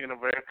plugged in a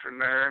veteran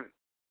there, and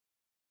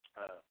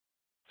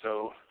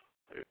so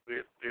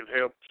it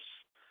helped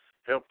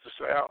us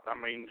out. I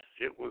mean,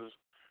 it was,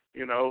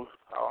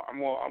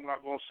 I'm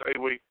not going to say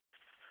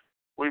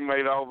we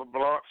made all the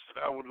blocks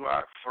that I would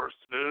like for us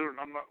to do, and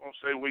I'm not going to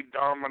say we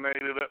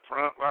dominated up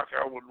front like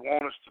I would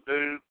want us to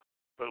do,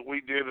 but we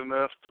did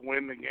enough to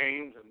win the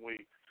games, and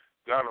we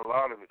got a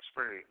lot of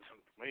experience. And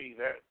to me,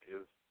 that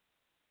is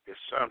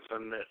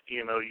something that,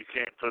 you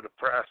can't put a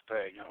price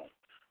tag on,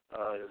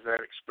 is that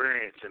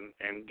experience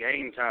and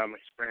game time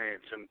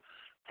experience and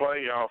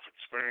playoff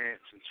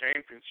experience and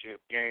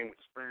championship game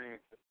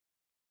experience.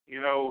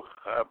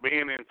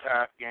 Being in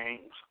tight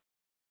games,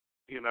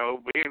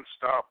 being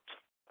stopped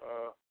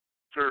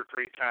 2 or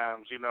 3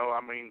 times,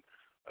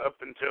 up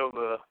until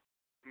the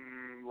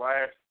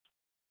last,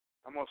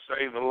 I'm going to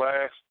say the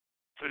last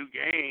 2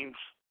 games,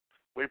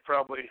 we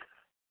probably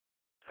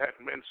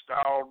hadn't been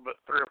stalled but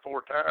 3 or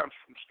 4 times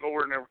from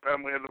scoring every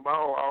time we had the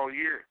ball all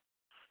year,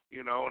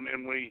 and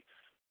then we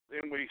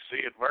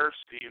see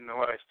adversity in the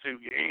last 2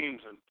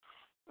 games, and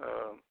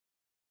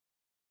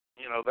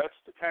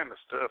that's the kind of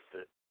stuff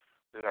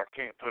that I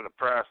can't put a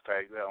price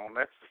tag on.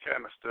 That's the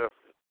kind of stuff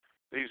that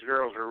these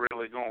girls are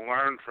really going to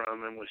learn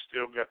from, and we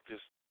still got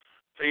this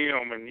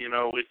film, and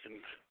we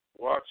can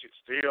watch it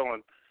still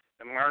and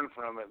learn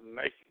from it, and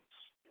they can,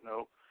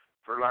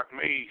 for like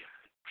me,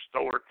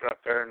 store it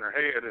right there in their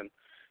head and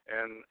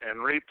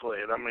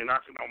replay it. I mean, I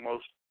can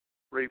almost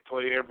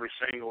replay every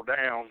single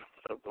down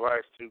of the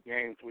last 2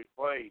 games we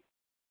played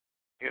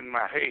in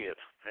my head.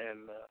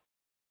 And,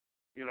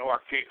 I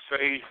can't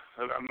say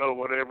that I know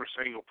what every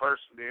single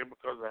person did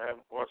because I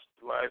haven't watched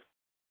the last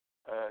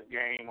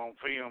game on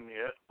film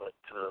yet. But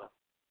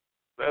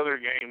the other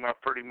game I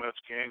pretty much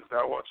can because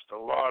I watched a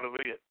lot of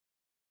it.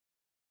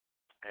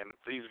 And if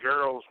these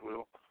girls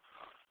will,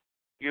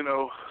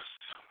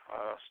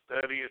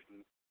 study it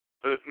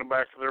put it in the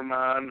back of their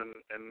mind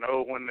and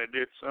know when they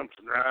did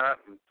something right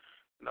and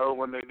know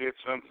when they did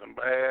something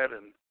bad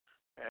and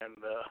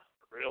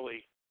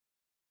really,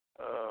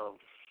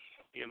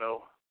 you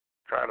know,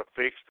 try to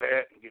fix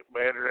that and get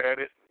better at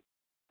it.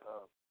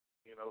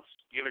 You know,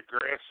 get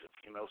aggressive.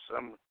 You know,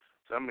 some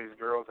of these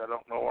girls, I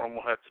don't know what I'm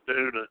gonna have to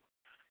do to,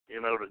 you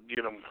know, to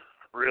get them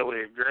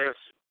really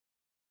aggressive.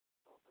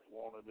 They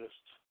want to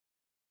just,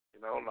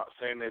 you know, I'm not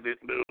saying they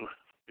didn't do a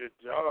good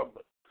job,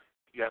 but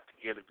you got to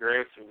get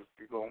aggressive if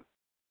you're going,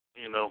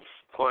 you know,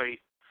 play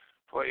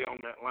on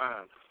that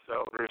line.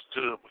 So there's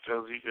to it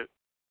because you get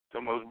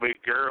some of those big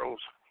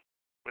girls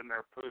when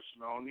they're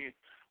pushing on you.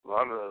 A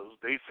lot of those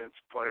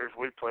defensive players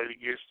we played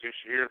against this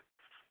year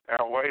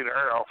outweighed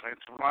our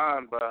offensive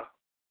line by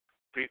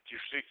 50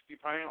 or 60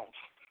 pounds.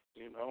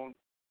 You know,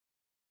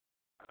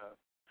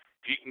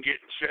 if you can get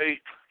in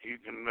shape, you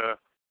can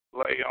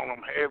lay on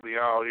them heavy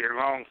all year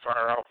long,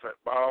 fire off that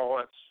ball.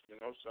 That's, you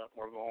know, something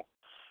we're going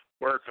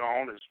to work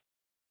on is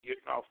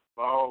getting off the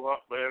ball a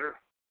lot better.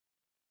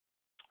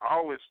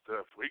 All this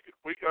stuff. We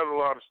got a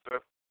lot of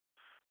stuff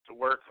to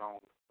work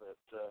on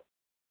that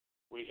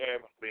we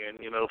haven't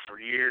been, you know, for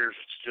years.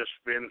 It's just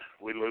been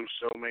we lose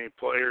so many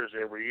players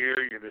every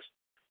year. You're just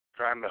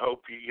trying to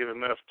hope you get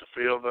enough to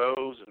fill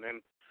those, and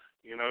then,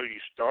 you know, you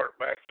start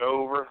back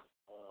over.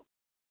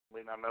 I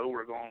mean, I know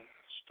we're going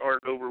to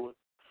start over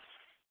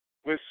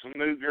with some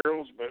new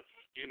girls, but,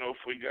 you know,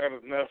 if we got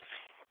enough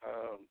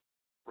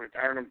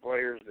returning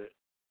players that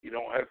you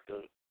don't have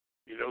to,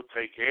 you know,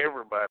 take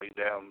everybody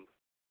down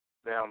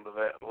to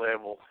that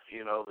level,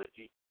 you know, that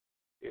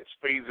it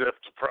speeds up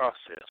the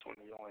process when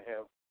you only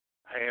have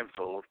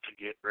handful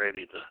to get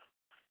ready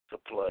to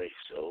play.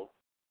 So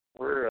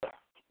we're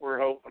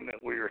hoping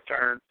that we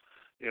return,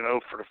 you know,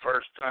 for the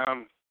first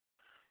time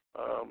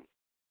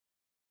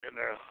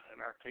in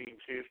our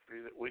team's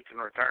history that we can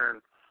return,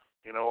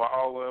 you know,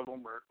 all of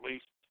them or at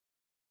least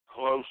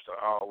close to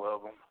all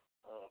of them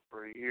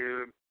for a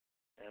year,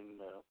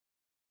 and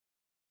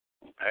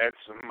add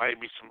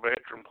maybe some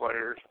veteran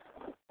players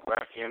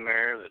back in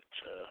there that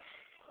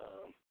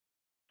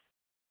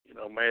you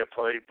know, may have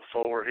played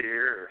before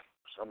here or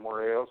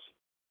somewhere else.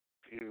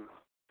 If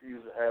you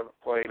haven't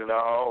played at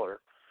all, or,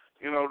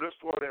 you know,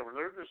 just whatever.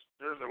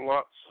 There's a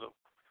lots of,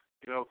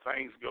 you know,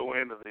 things go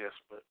into this.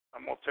 But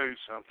I'm gonna tell you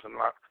something.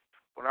 Like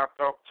when I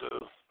talked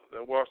to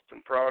the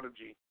Washington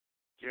Prodigy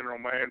general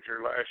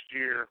manager last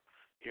year,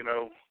 you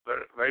know,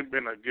 they've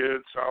been a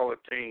good, solid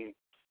team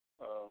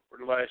for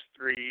the last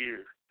 3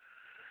 years.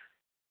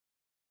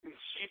 And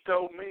she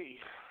told me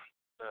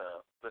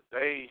that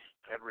they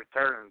had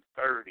returned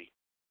 30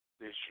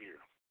 this year.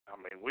 I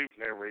mean, we've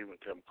never even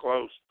come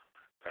close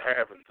to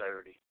having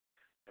 30,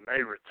 and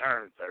they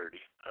returned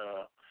 30.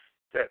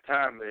 That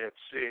time they had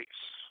 6.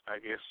 I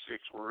guess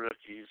 6 were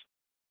rookies,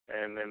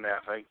 and then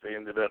I think they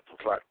ended up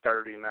with like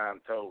 39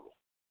 total.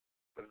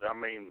 But I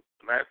mean,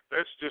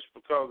 that's just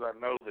because I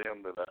know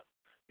them that I,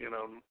 you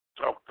know,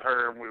 talked to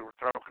her and we were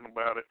talking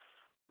about it.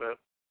 But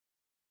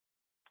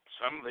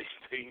some of these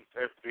teams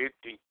have 50,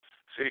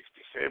 60,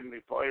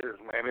 70 players,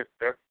 man.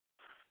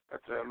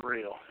 That's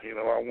unreal. You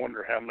know, I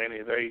wonder how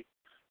many they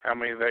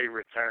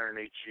return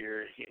each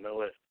year. You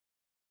know,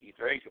 you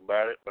think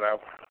about it. But I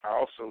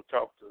also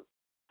talked to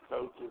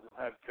coaches and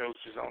had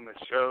coaches on the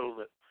show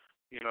that,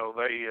 you know,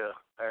 they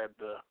had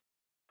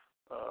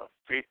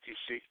 50,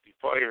 60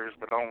 players,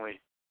 but only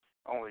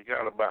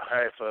got about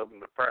half of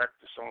them to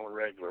practice on a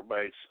regular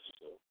basis.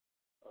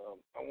 So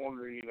I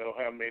wonder, you know,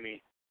 how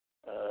many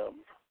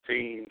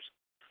teams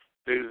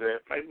do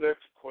that. Maybe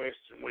that's a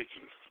question we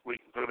can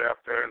put out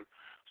there and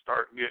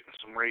start getting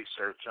some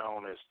research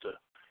on, is to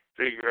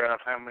figure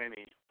out how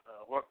many,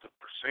 what the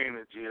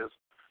percentage is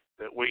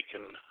that we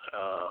can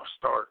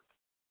start,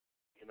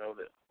 you know,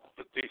 that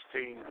these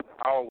teams,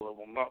 all of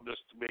them, not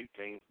just the big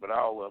teams, but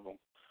all of them,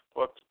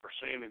 what the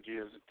percentage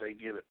is that they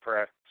get at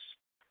practice,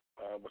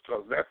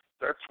 because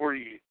that's where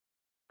you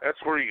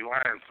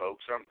learn,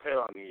 folks. I'm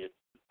telling you,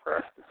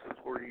 practice is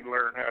where you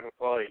learn how to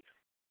play.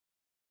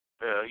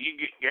 You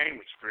get game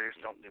experience,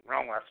 don't get me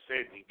wrong. Like I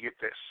said, you get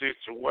that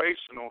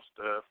situational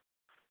stuff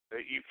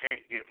that you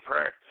can't get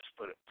practice,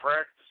 but at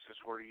practice is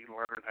where you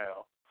learn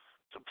how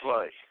to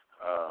play.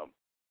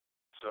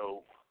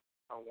 So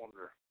I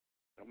wonder,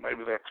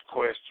 maybe that's a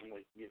question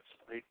we can get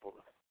some people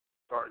to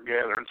start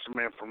gathering some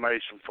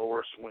information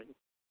for us, and we can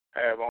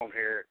have on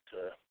here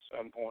at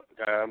some point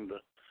in time to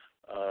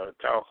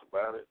talk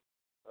about it.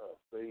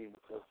 See,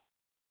 because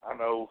I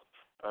know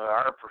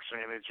our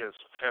percentage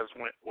has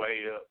went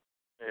way up,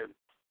 and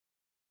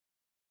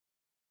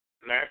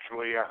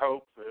naturally, I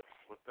hope that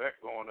with that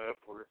going up,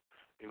 we're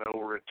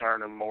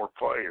returning more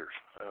players.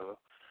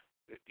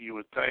 You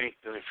would think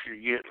that if you're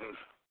getting,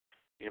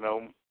 you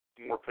know,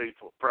 more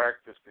people to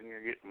practice, then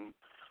you're getting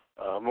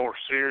more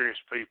serious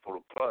people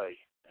to play,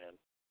 and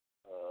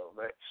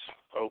that's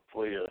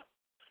hopefully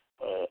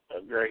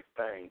a great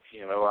thing.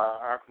 You know,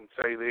 I can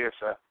say this.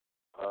 I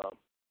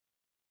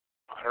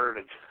heard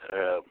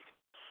of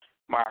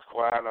Mike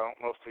White. I don't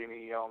know if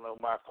any of y'all know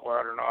Mike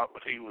White or not,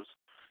 but he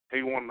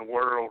won the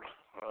world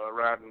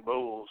riding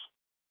bulls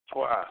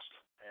twice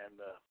and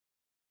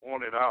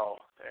won it all.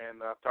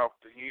 And I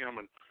talked to him,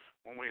 and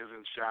when we was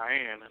in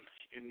Cheyenne,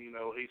 and you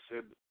know, he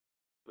said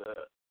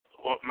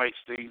what makes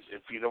these,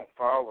 if you don't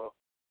follow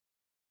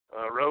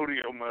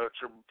rodeo much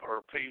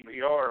or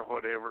PBR or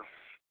whatever,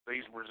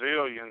 these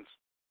Brazilians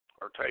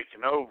are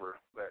taking over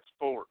that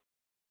sport.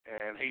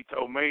 And he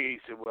told me, he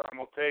said, well, I'm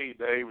going to tell you,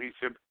 Dave, he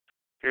said,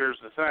 here's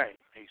the thing.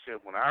 He said,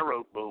 when I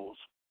rode bulls,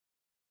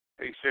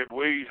 he said,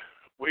 we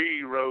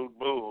rode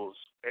bulls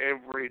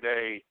every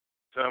day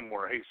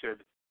somewhere. He said,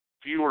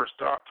 if you were a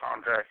stock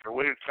contractor,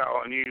 we'd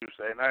calling you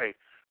saying, hey,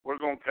 we're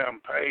going to come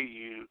pay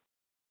you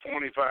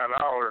 $25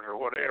 or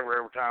whatever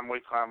every time we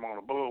climb on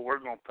a bull. We're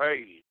going to pay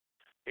you.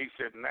 He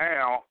said,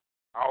 now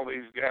all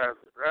these guys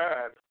that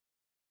ride,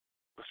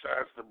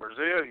 besides the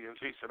Brazilians,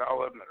 he said,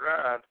 all of them that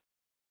ride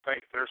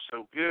think they're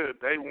so good,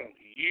 they want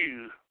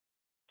you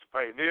to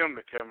pay them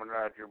to come and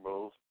ride your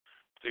bulls.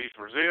 These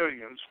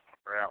Brazilians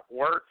are out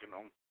working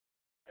them,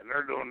 and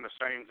they're doing the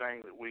same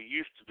thing that we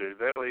used to do.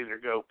 They'll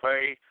either go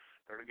pay,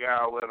 or the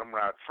guy will let them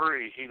ride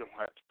free. He don't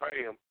have to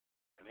pay them.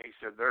 And he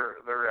said they're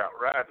out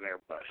riding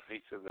everybody. He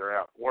said they're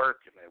out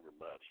working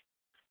everybody.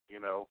 You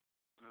know,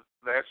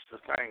 that's the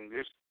thing.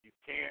 You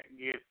can't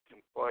get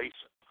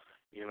complacent.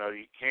 You know,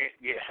 you can't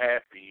get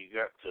happy. You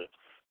got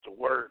to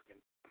work. And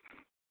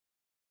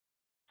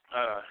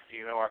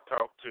you know, I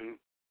talked to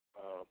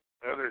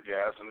other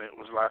guys, and it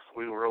was like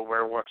we were over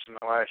there watching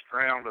the last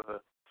round of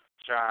the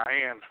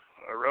Cheyenne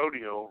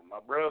rodeo. My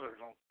brother's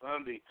on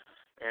Sunday,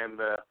 and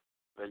the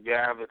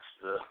guy that's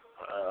the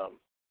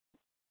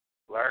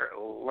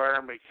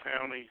Laramie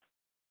County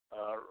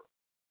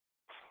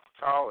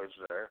College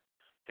there,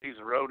 he's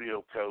a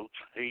rodeo coach.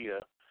 He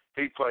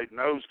played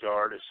nose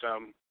guard at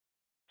some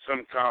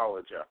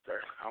college out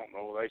there. I don't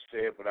know what they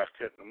said, but I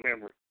couldn't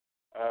remember.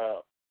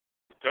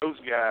 Those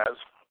guys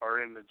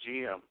are in the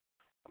gym.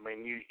 I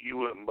mean, you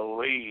wouldn't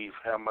believe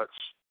how much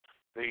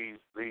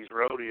these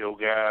rodeo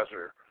guys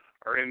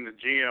are in the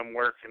gym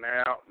working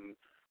out and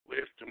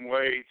lifting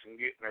weights and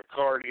getting their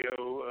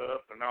cardio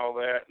up and all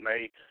that, and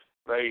they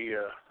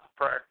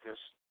practice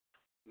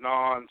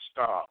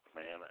non-stop,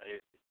 man.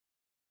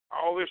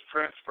 All this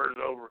transfers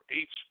over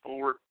each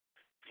sport.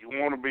 If you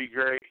want to be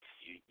great,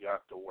 you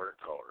got to work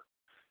hard.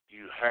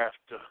 You have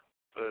to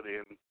put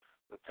in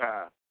the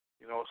time.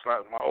 You know, it's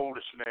like my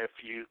oldest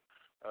nephew.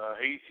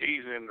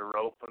 He's into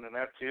roping, and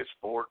that's his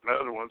sport. And the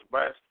other one's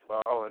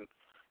basketball, and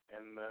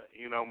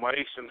you know,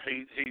 Mason,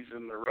 he's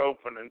in the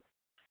roping, and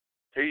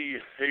he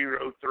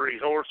rode 3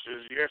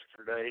 horses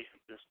yesterday,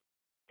 just,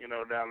 you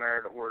know, down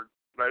there to where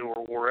they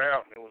were wore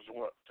out, and it was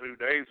 2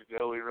 days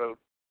ago he rode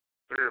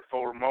 3 or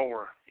 4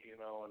 more, you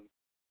know, and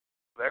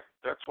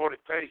that's what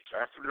it takes.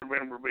 I can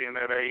remember being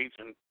that age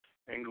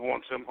and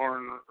going somewhere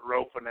and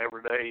roping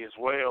every day as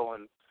well,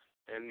 and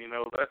you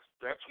know,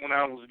 that's when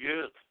I was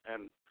good,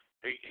 and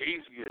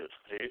he's good.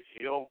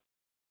 He'll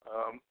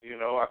you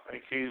know, I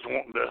think he's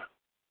wanting to,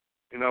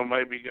 you know,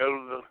 maybe go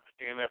to the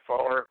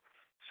NFR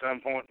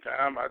some point in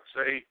time. I'd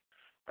say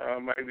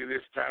maybe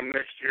this time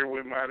next year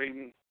we might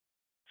even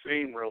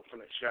see him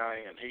roping at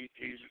Cheyenne.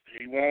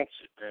 He wants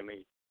it, and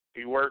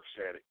he works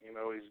at it. You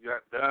know, he's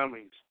got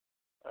dummies,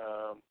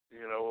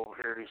 you know, over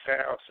here at his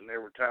house, and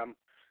every time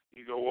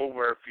you go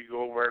over, if you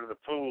go over to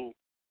the pool,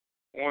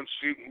 one's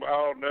shooting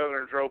ball, and the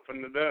other's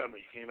roping the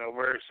dummy. You know,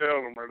 very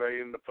seldom are they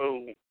in the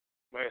pool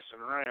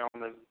messing around,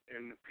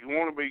 and if you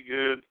want to be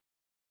good,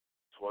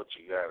 it's what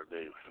you got to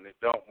do, and it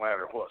don't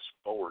matter what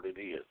sport it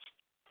is.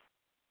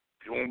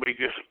 If you want to be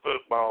good at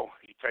football,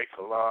 you take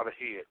a lot of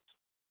hits.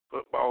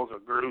 Football's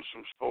a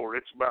gruesome sport.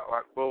 It's about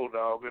like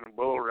bulldogging and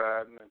bull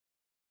riding and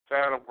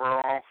saddle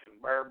bronc and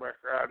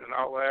bareback riding and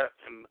all that,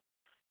 and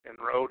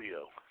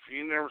rodeo. If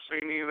you never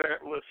seen any of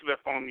that, look it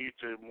up on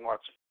YouTube and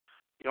watch it.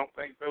 You don't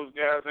think those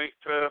guys ain't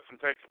tough and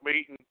take a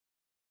beating?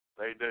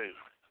 They do.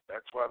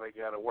 That's why they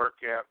got to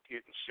work out,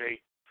 get in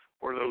shape,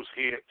 where those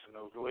hits and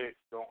those licks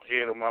don't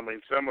hit them. I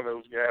mean, some of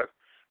those guys,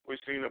 we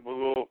seen a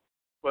bull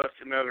bust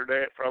another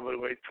day. It probably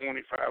weighed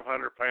 2,500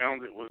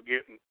 pounds. It was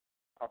getting,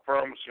 I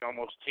promise you,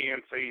 almost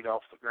 10 feet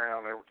off the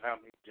ground every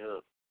time he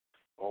jumped.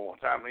 Well, one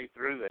time he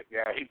threw that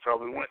guy, he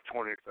probably went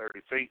 20 or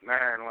 30 feet in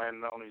there and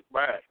landed on his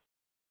back.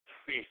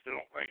 You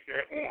don't think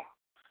that one.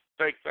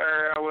 Take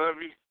there, I love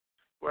you.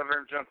 Go out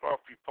there and jump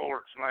off your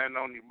porch and land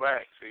on your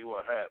back. See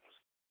what happens.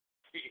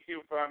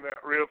 You'll find out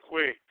real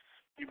quick.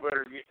 You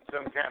better get in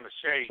some kind of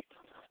shape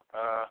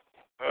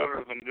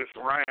other than just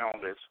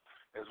round,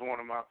 as one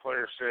of my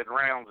players said,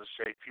 round is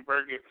shape. You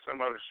better get in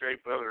some other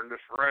shape other than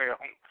just round.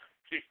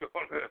 You're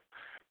going to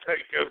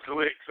take those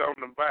licks on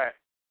the back.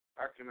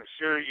 I can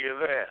assure you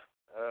that.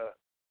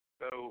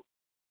 So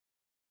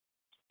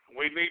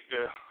we need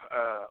to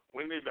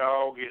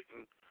all get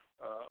in,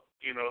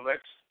 you know,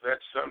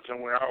 that's something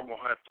we're all going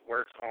to have to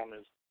work on,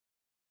 is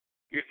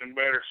getting in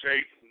better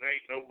shape. And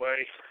ain't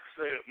nobody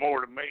said it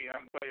more than me.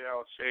 I'm way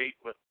out of shape,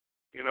 but,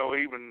 you know,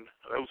 even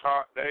those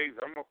hot days,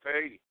 I'm going to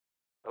tell you,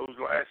 those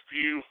last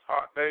few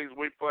hot days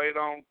we played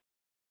on,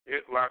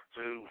 it like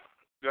to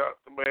got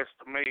the best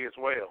of me as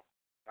well.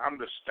 I'm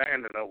just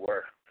standing over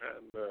there.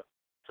 And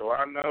so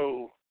I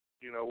know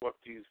what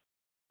these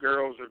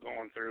girls are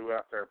going through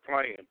out there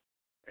playing.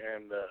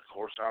 And, of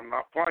course, I'm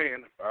not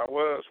playing. If I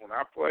was, when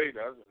I played,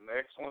 I was in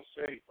excellent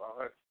shape.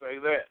 I'll have to say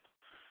that.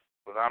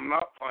 But I'm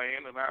not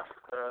playing, and I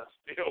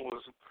still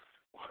was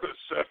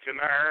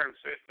sucking there and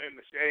sitting in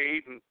the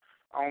shade and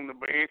on the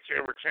bench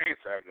every chance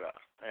I got.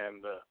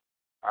 And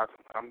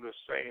I'm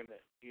just saying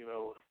that,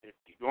 if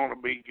you're going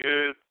to be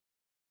good,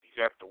 you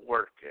got to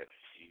work at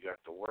it. You got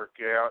to work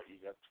out.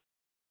 You got to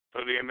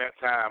put in that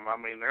time. I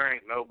mean, there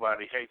ain't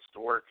nobody hates to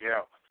work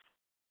out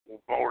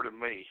more than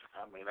me.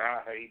 I mean,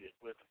 I hate it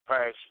with a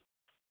passion.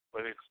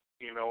 But it's,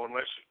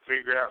 unless you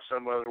figure out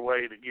some other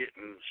way to get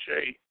in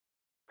shape,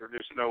 there's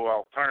just no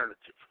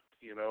alternative,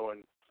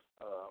 and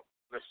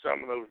there's some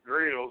of those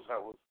drills I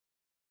was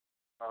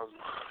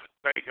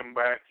thinking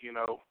back, I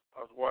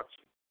was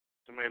watching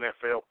some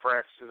NFL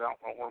practices. I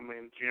don't know where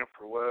me and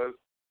Jennifer was.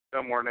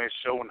 Somewhere they're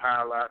showing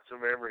highlights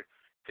of every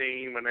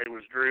team, and there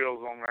was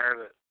drills on there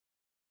that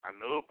I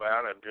knew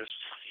about. And just,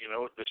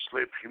 it just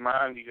slips your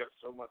mind. You got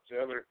so much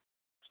other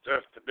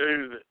stuff to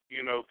do that,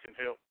 can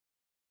help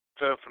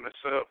toughen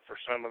us up for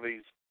some of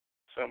these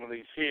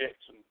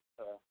hits. And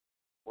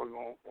we're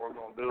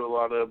gonna do a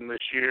lot of them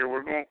this year.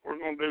 We're gonna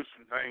do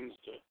some things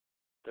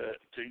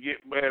to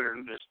get better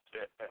and just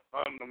at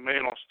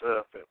fundamental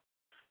stuff,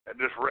 at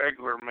just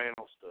regular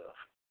mental stuff.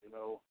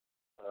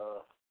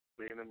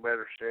 Being in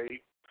better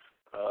shape,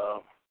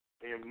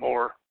 being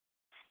more,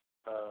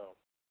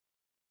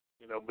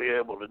 be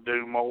able to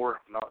do more,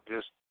 not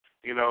just,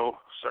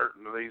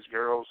 certain of these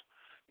girls,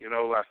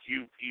 like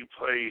you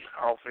play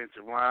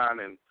offensive line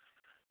and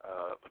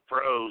the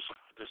pros,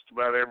 just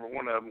about every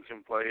one of them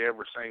can play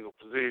every single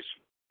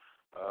position.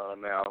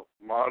 Now,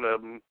 a lot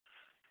of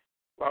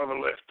the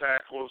left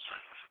tackles,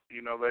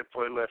 they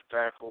play left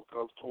tackle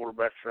because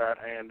quarterback's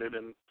right-handed,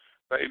 and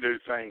they do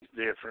things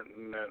different.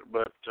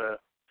 But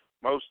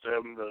most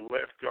of them, the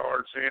left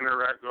guard, center,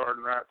 right guard,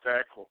 and right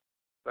tackle,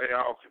 they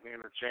all can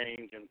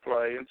interchange and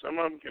play, and some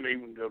of them can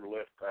even go to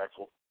left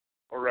tackle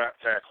or right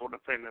tackle,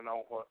 depending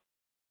on what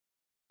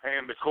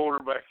hand the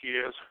quarterback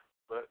is.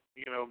 But,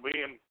 being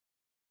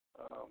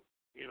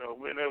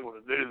able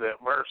to do that,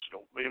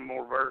 being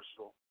more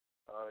versatile,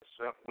 is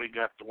something we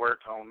got to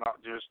work on,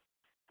 not just,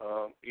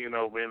 being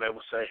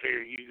able to say,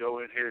 here, you go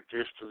in here at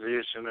this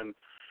position, and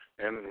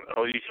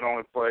you can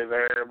only play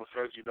there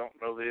because you don't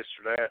know this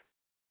or that.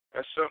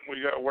 That's something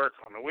we got to work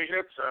on. And we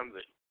had some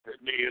that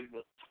did,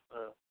 but,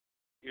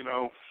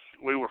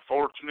 we were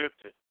fortunate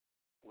that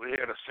we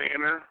had a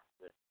center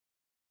that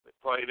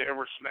played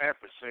every snap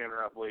at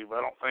center, I believe.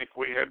 I don't think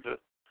we had to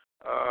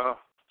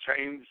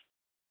change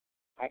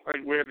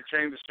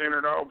the center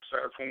at all,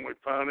 besides when we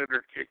punted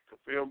or kicked the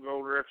field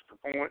goal or extra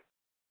point.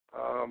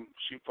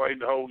 She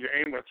played the whole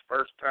game. That's the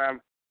first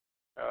time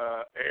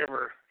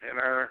ever in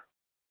our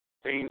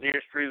team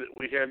history that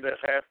we had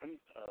that happen.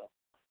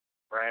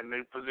 Brand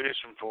new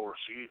position for her.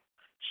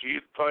 She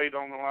had played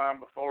on the line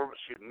before, but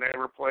she had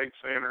never played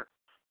center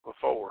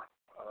before.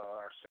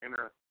 Our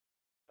center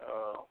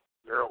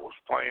girl was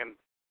playing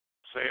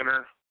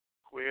center,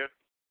 quit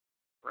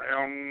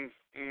around,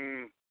 I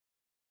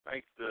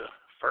think the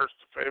 1st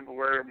of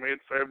February,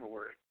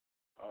 mid-February.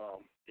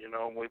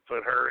 We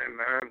put her in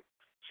there.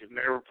 She'd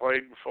never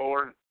played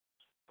before,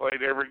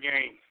 played every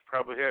game.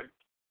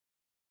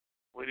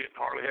 We didn't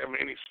hardly have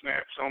any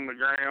snaps on the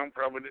ground.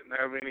 Probably didn't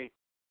have any,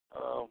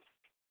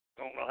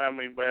 don't know how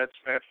many bad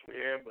snaps we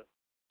had, but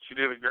she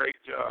did a great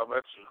job.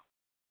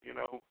 She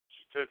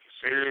took it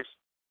serious.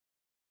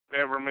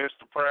 Never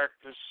missed a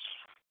practice.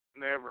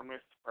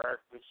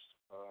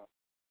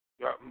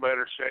 Got in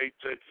better shape,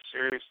 took it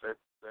serious.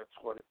 That's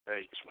what it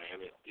takes,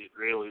 man. It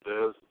really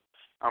does.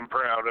 I'm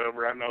proud of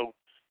her. I know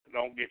it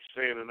don't get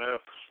said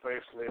enough,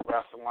 especially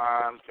about the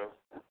line, because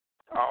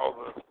all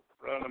the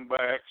running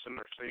backs and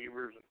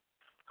receivers and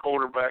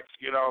quarterbacks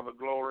get all the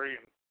glory,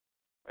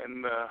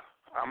 and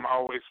I'm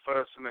always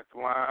fussing at the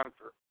line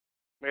for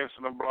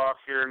missing a block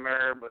here and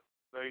there, but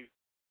they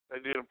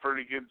did a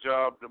pretty good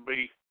job to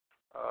be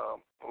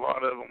a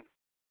lot of them,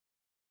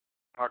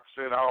 like I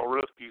said, all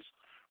rookies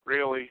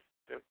really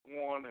that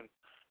won, and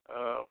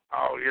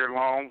all year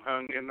long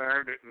hung in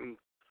there. Didn't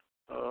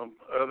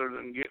other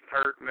than getting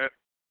hurt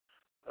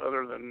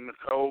other than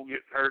Nicole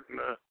getting hurt in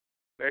the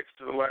next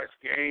to the last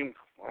game,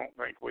 I don't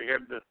think we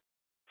had to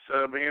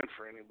sub in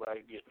for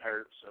anybody getting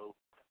hurt. So,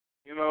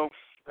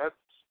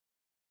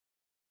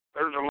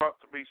 there's a lot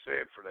to be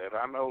said for that.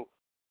 I know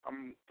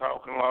I'm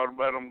talking a lot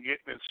about them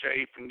getting in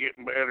shape and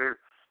getting better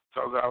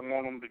because I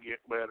want them to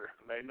get better.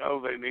 And they know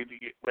they need to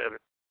get better.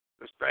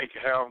 Just think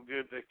of how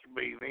good they can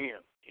be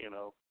then,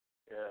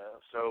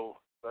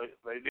 So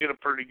they did a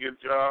pretty good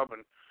job,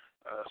 and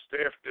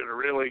Steph did a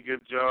really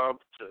good job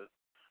to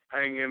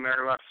hang in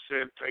there, like I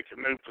said, take a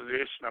new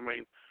position. I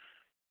mean,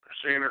 our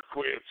center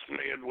quits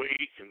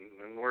midweek,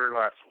 and we're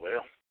like,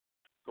 well,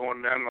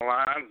 going down the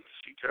line,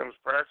 she comes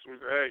practice, we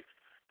say, hey,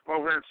 come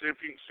over here and see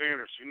if you can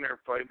center. She never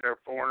played there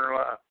before in her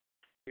life,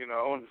 and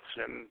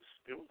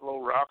it was a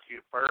little rocky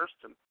at first,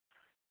 and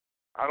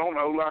I don't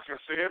know, like I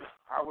said,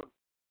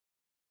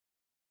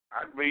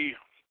 I'd be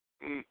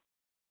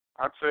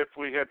I'd say if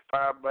we had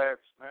 5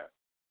 bats in that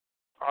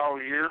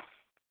all year,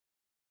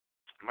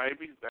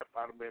 maybe that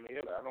might have been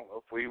it. I don't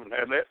know if we even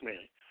had that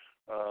many.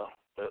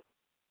 But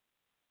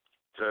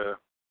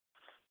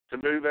to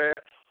do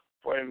that,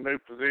 play in a new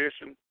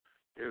position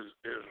is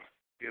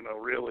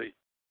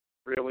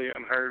really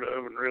unheard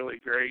of and really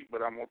great.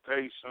 But I'm gonna tell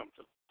you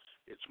something.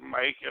 It's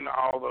making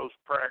all those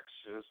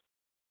practices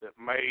that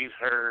made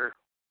her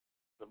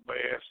the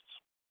best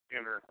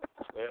spinner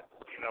that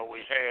we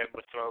had,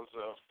 because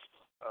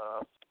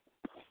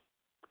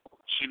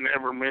she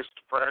never missed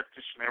a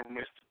practice, she never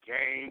missed a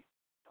game.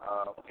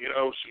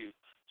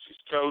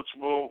 She's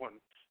coachable, and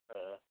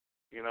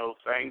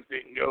things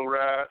didn't go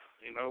right.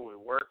 We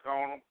work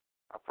on them.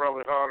 I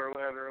probably hollered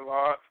at her a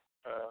lot,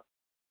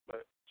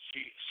 but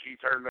she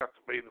turned out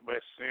to be the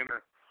best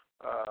center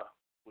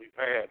we've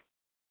had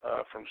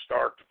from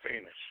start to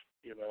finish.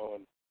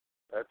 And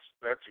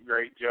that's a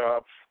great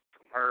job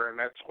from her, and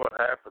that's what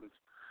happens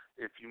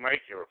if you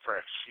make it a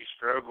practice. She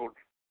struggled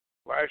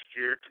last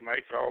year to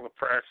make all the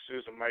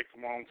practices and make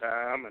them on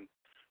time, and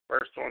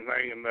first one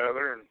thing and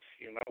another, and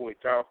we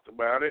talked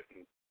about it,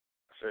 and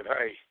I said,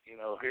 hey,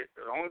 here,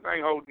 the only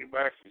thing holding you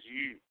back is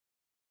you.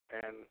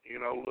 And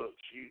look,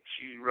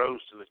 she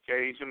rose to the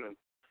occasion, and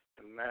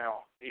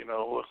now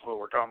look what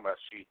we're talking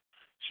about.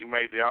 She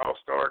made the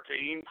All-Star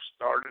team,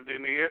 started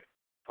in it,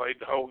 played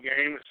the whole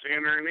game at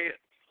center in it.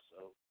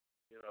 So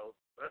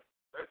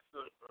that's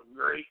a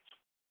great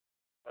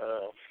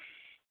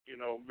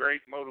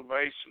great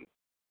motivation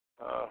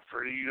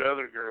for you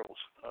other girls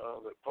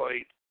that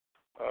played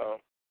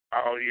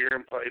all year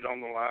and played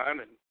on the line.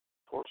 And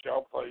of course,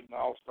 y'all played an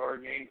All-Star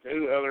game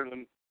too. Other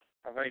than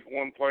I think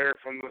one player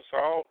from the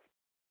Salt,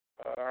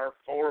 our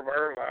 4 of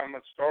our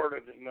linemen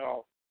started in the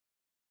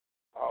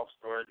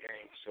All-Star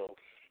game. So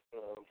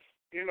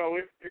there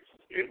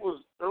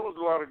was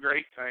a lot of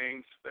great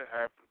things that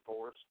happened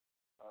for us.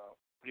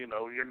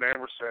 You're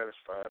never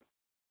satisfied.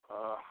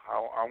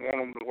 I want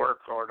them to work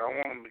hard. I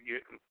want them to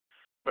get in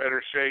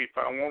better shape.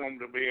 I want them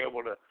to be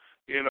able to,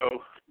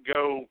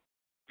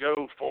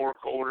 go 4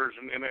 quarters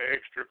and then an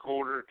extra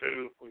quarter or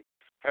two if we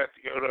have to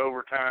go to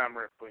overtime,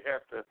 or if we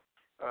have to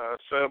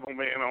sub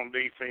them in on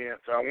defense.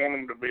 I want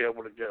them to be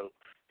able to go.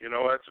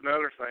 That's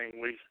another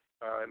thing. We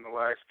in the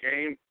last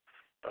game,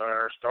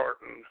 our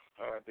starting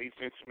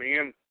defensive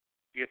end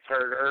gets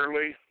hurt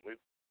early. We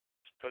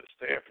put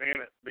Steph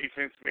in at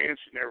defensive end.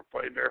 She never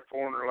played there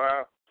before in her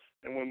life.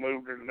 And we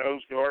moved her to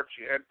nose guard.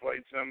 She had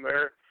played some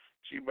there.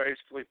 She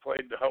basically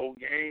played the whole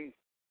game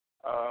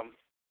on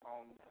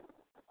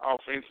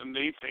offense and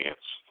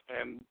defense,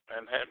 and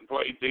hadn't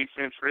played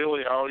defense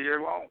really all year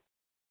long.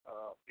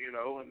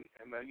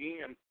 And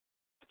again,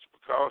 it's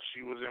because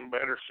she was in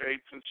better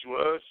shape than she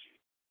was. She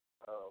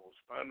was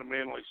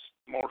fundamentally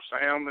more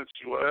sound than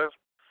she was,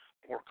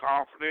 more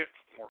confident,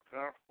 more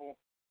comfortable.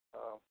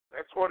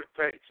 That's what it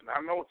takes. And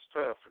I know it's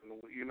tough. And,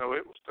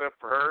 it was tough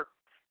for her.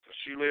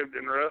 She lived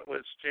in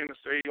Rutledge,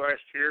 Tennessee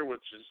last year,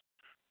 which is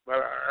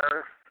about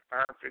an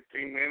hour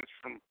 15 minutes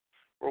from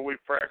where we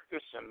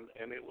practice,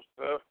 and it was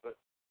tough. But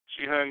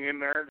she hung in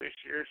there this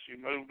year. She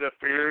moved up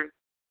here,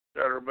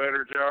 got her a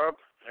better job,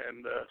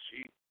 and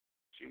she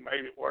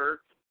made it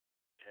work.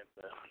 And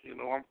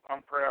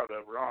I'm proud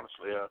of her,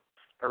 honestly.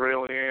 I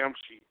really am.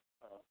 She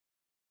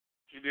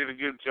did a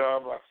good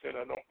job. Like I said,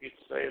 I don't get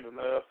to say it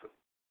enough. And,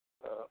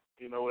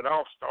 it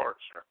all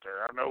starts right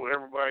there. I know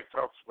everybody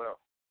talks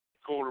about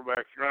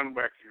quarterback, running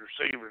back, your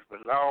receivers,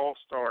 but it all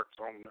starts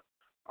on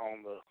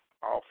the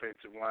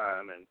offensive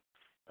line and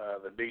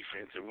the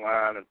defensive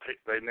line, and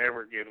they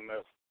never get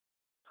enough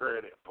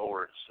credit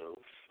for it. So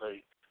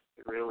they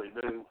really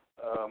do.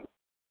 In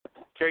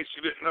case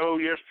you didn't know,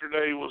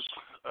 yesterday was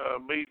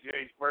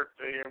BJ's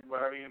birthday,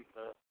 everybody, and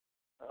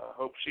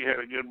hope she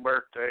had a good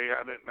birthday.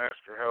 I didn't ask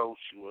her how old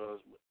she was,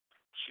 but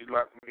she,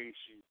 like me,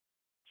 she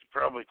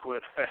probably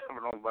quit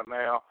having them by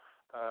now.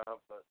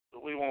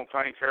 But we want to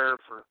thank her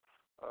for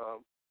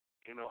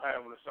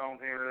having us on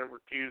here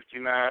every Tuesday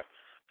night,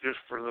 just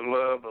for the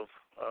love of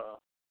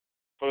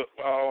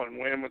football and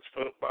women's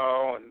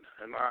football. And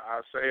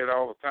I say it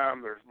all the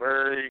time, there's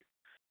very,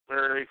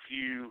 very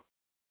few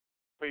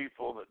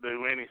people that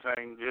do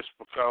anything just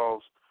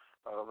because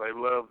they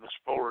love the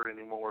sport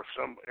anymore.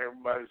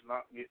 Everybody's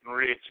not getting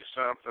rich or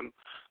something,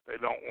 they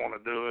don't want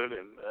to do it.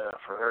 And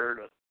for her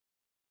to,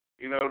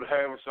 to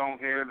have us on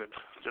here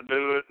to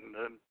do it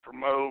and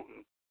promote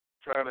and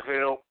try to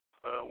help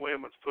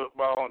women's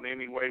football in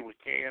any way we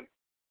can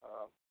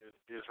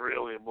is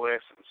really a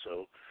blessing.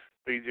 So,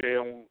 BJ, I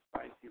want to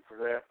thank you for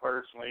that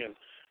personally. And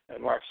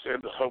like I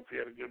said, I hope you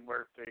had a good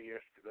birthday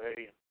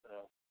yesterday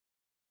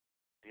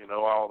and,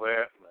 all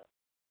that.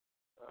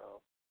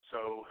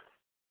 So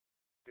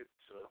it's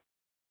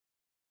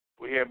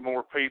we have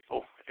more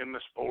people in the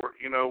sport.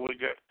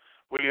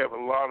 We have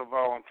a lot of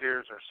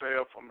volunteers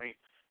ourselves. I mean,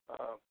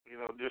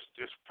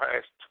 just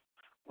past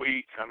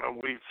week, I know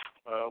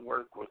we've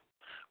worked with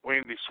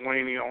Wendy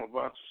Sweeney on a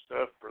bunch of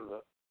stuff for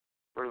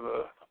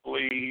the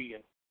league,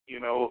 and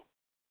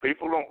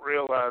people don't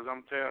realize,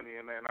 I'm telling you,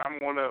 and I'm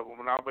one of them,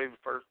 and I'll be the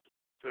first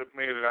to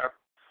admit it.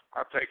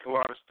 I take a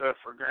lot of stuff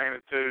for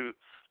granted too.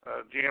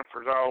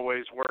 Jennifer's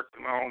always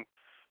working on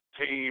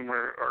team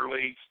or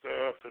league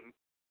stuff, and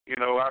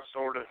I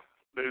sort of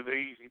do the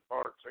easy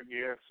parts, I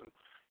guess. And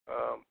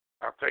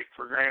I take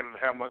for granted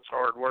how much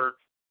hard work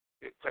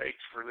it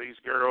takes for these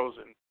girls,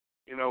 and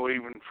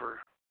even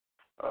for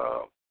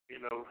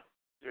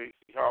the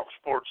Hawk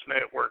Sports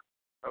Network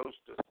host.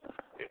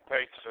 It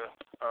takes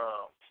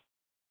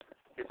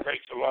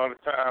a lot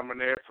of time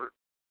and effort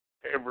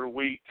every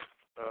week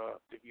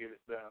to get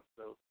it done.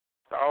 So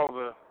to all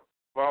the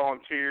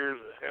volunteers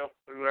that help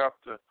throughout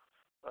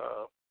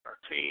our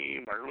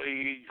team, our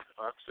league,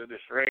 like I said,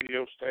 this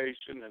radio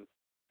station,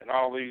 and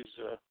all these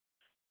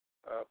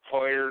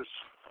players,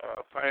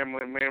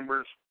 family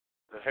members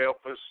that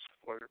help us,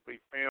 whether it be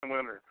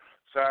filming or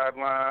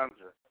sidelines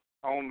or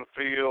on the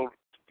field,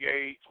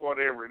 gates,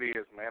 whatever it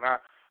is, man. I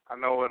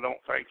know I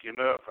don't thank you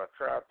enough. I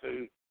try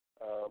to,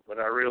 but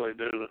I really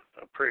do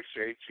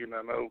appreciate you, and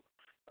I know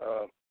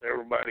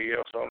everybody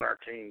else on our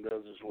team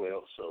does as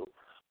well. So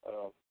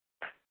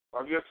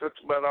I guess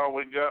that's about all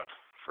we got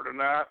for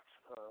tonight.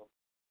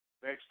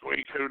 Next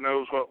week, who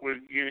knows what we'll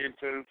get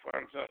into,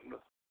 find something to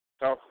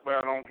talk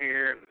about on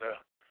here, and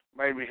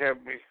maybe have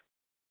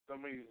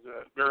some of these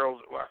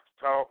girls that like to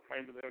talk,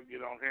 maybe they'll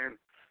get on here and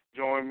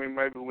join me.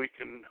 Maybe we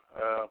can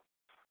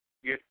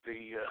get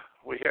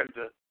we had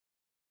the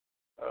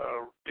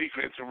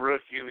defensive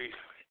rookie of the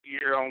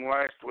year on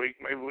last week.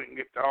 Maybe we can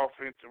get the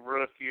offensive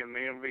rookie and the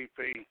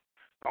MVP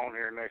on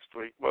here next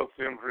week. Both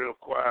of them are real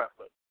quiet,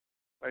 but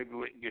maybe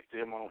we can get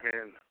them on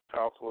here and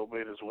talk a little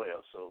bit as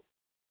well. So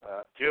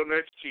till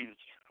next Tuesday,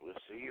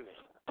 we'll see you then.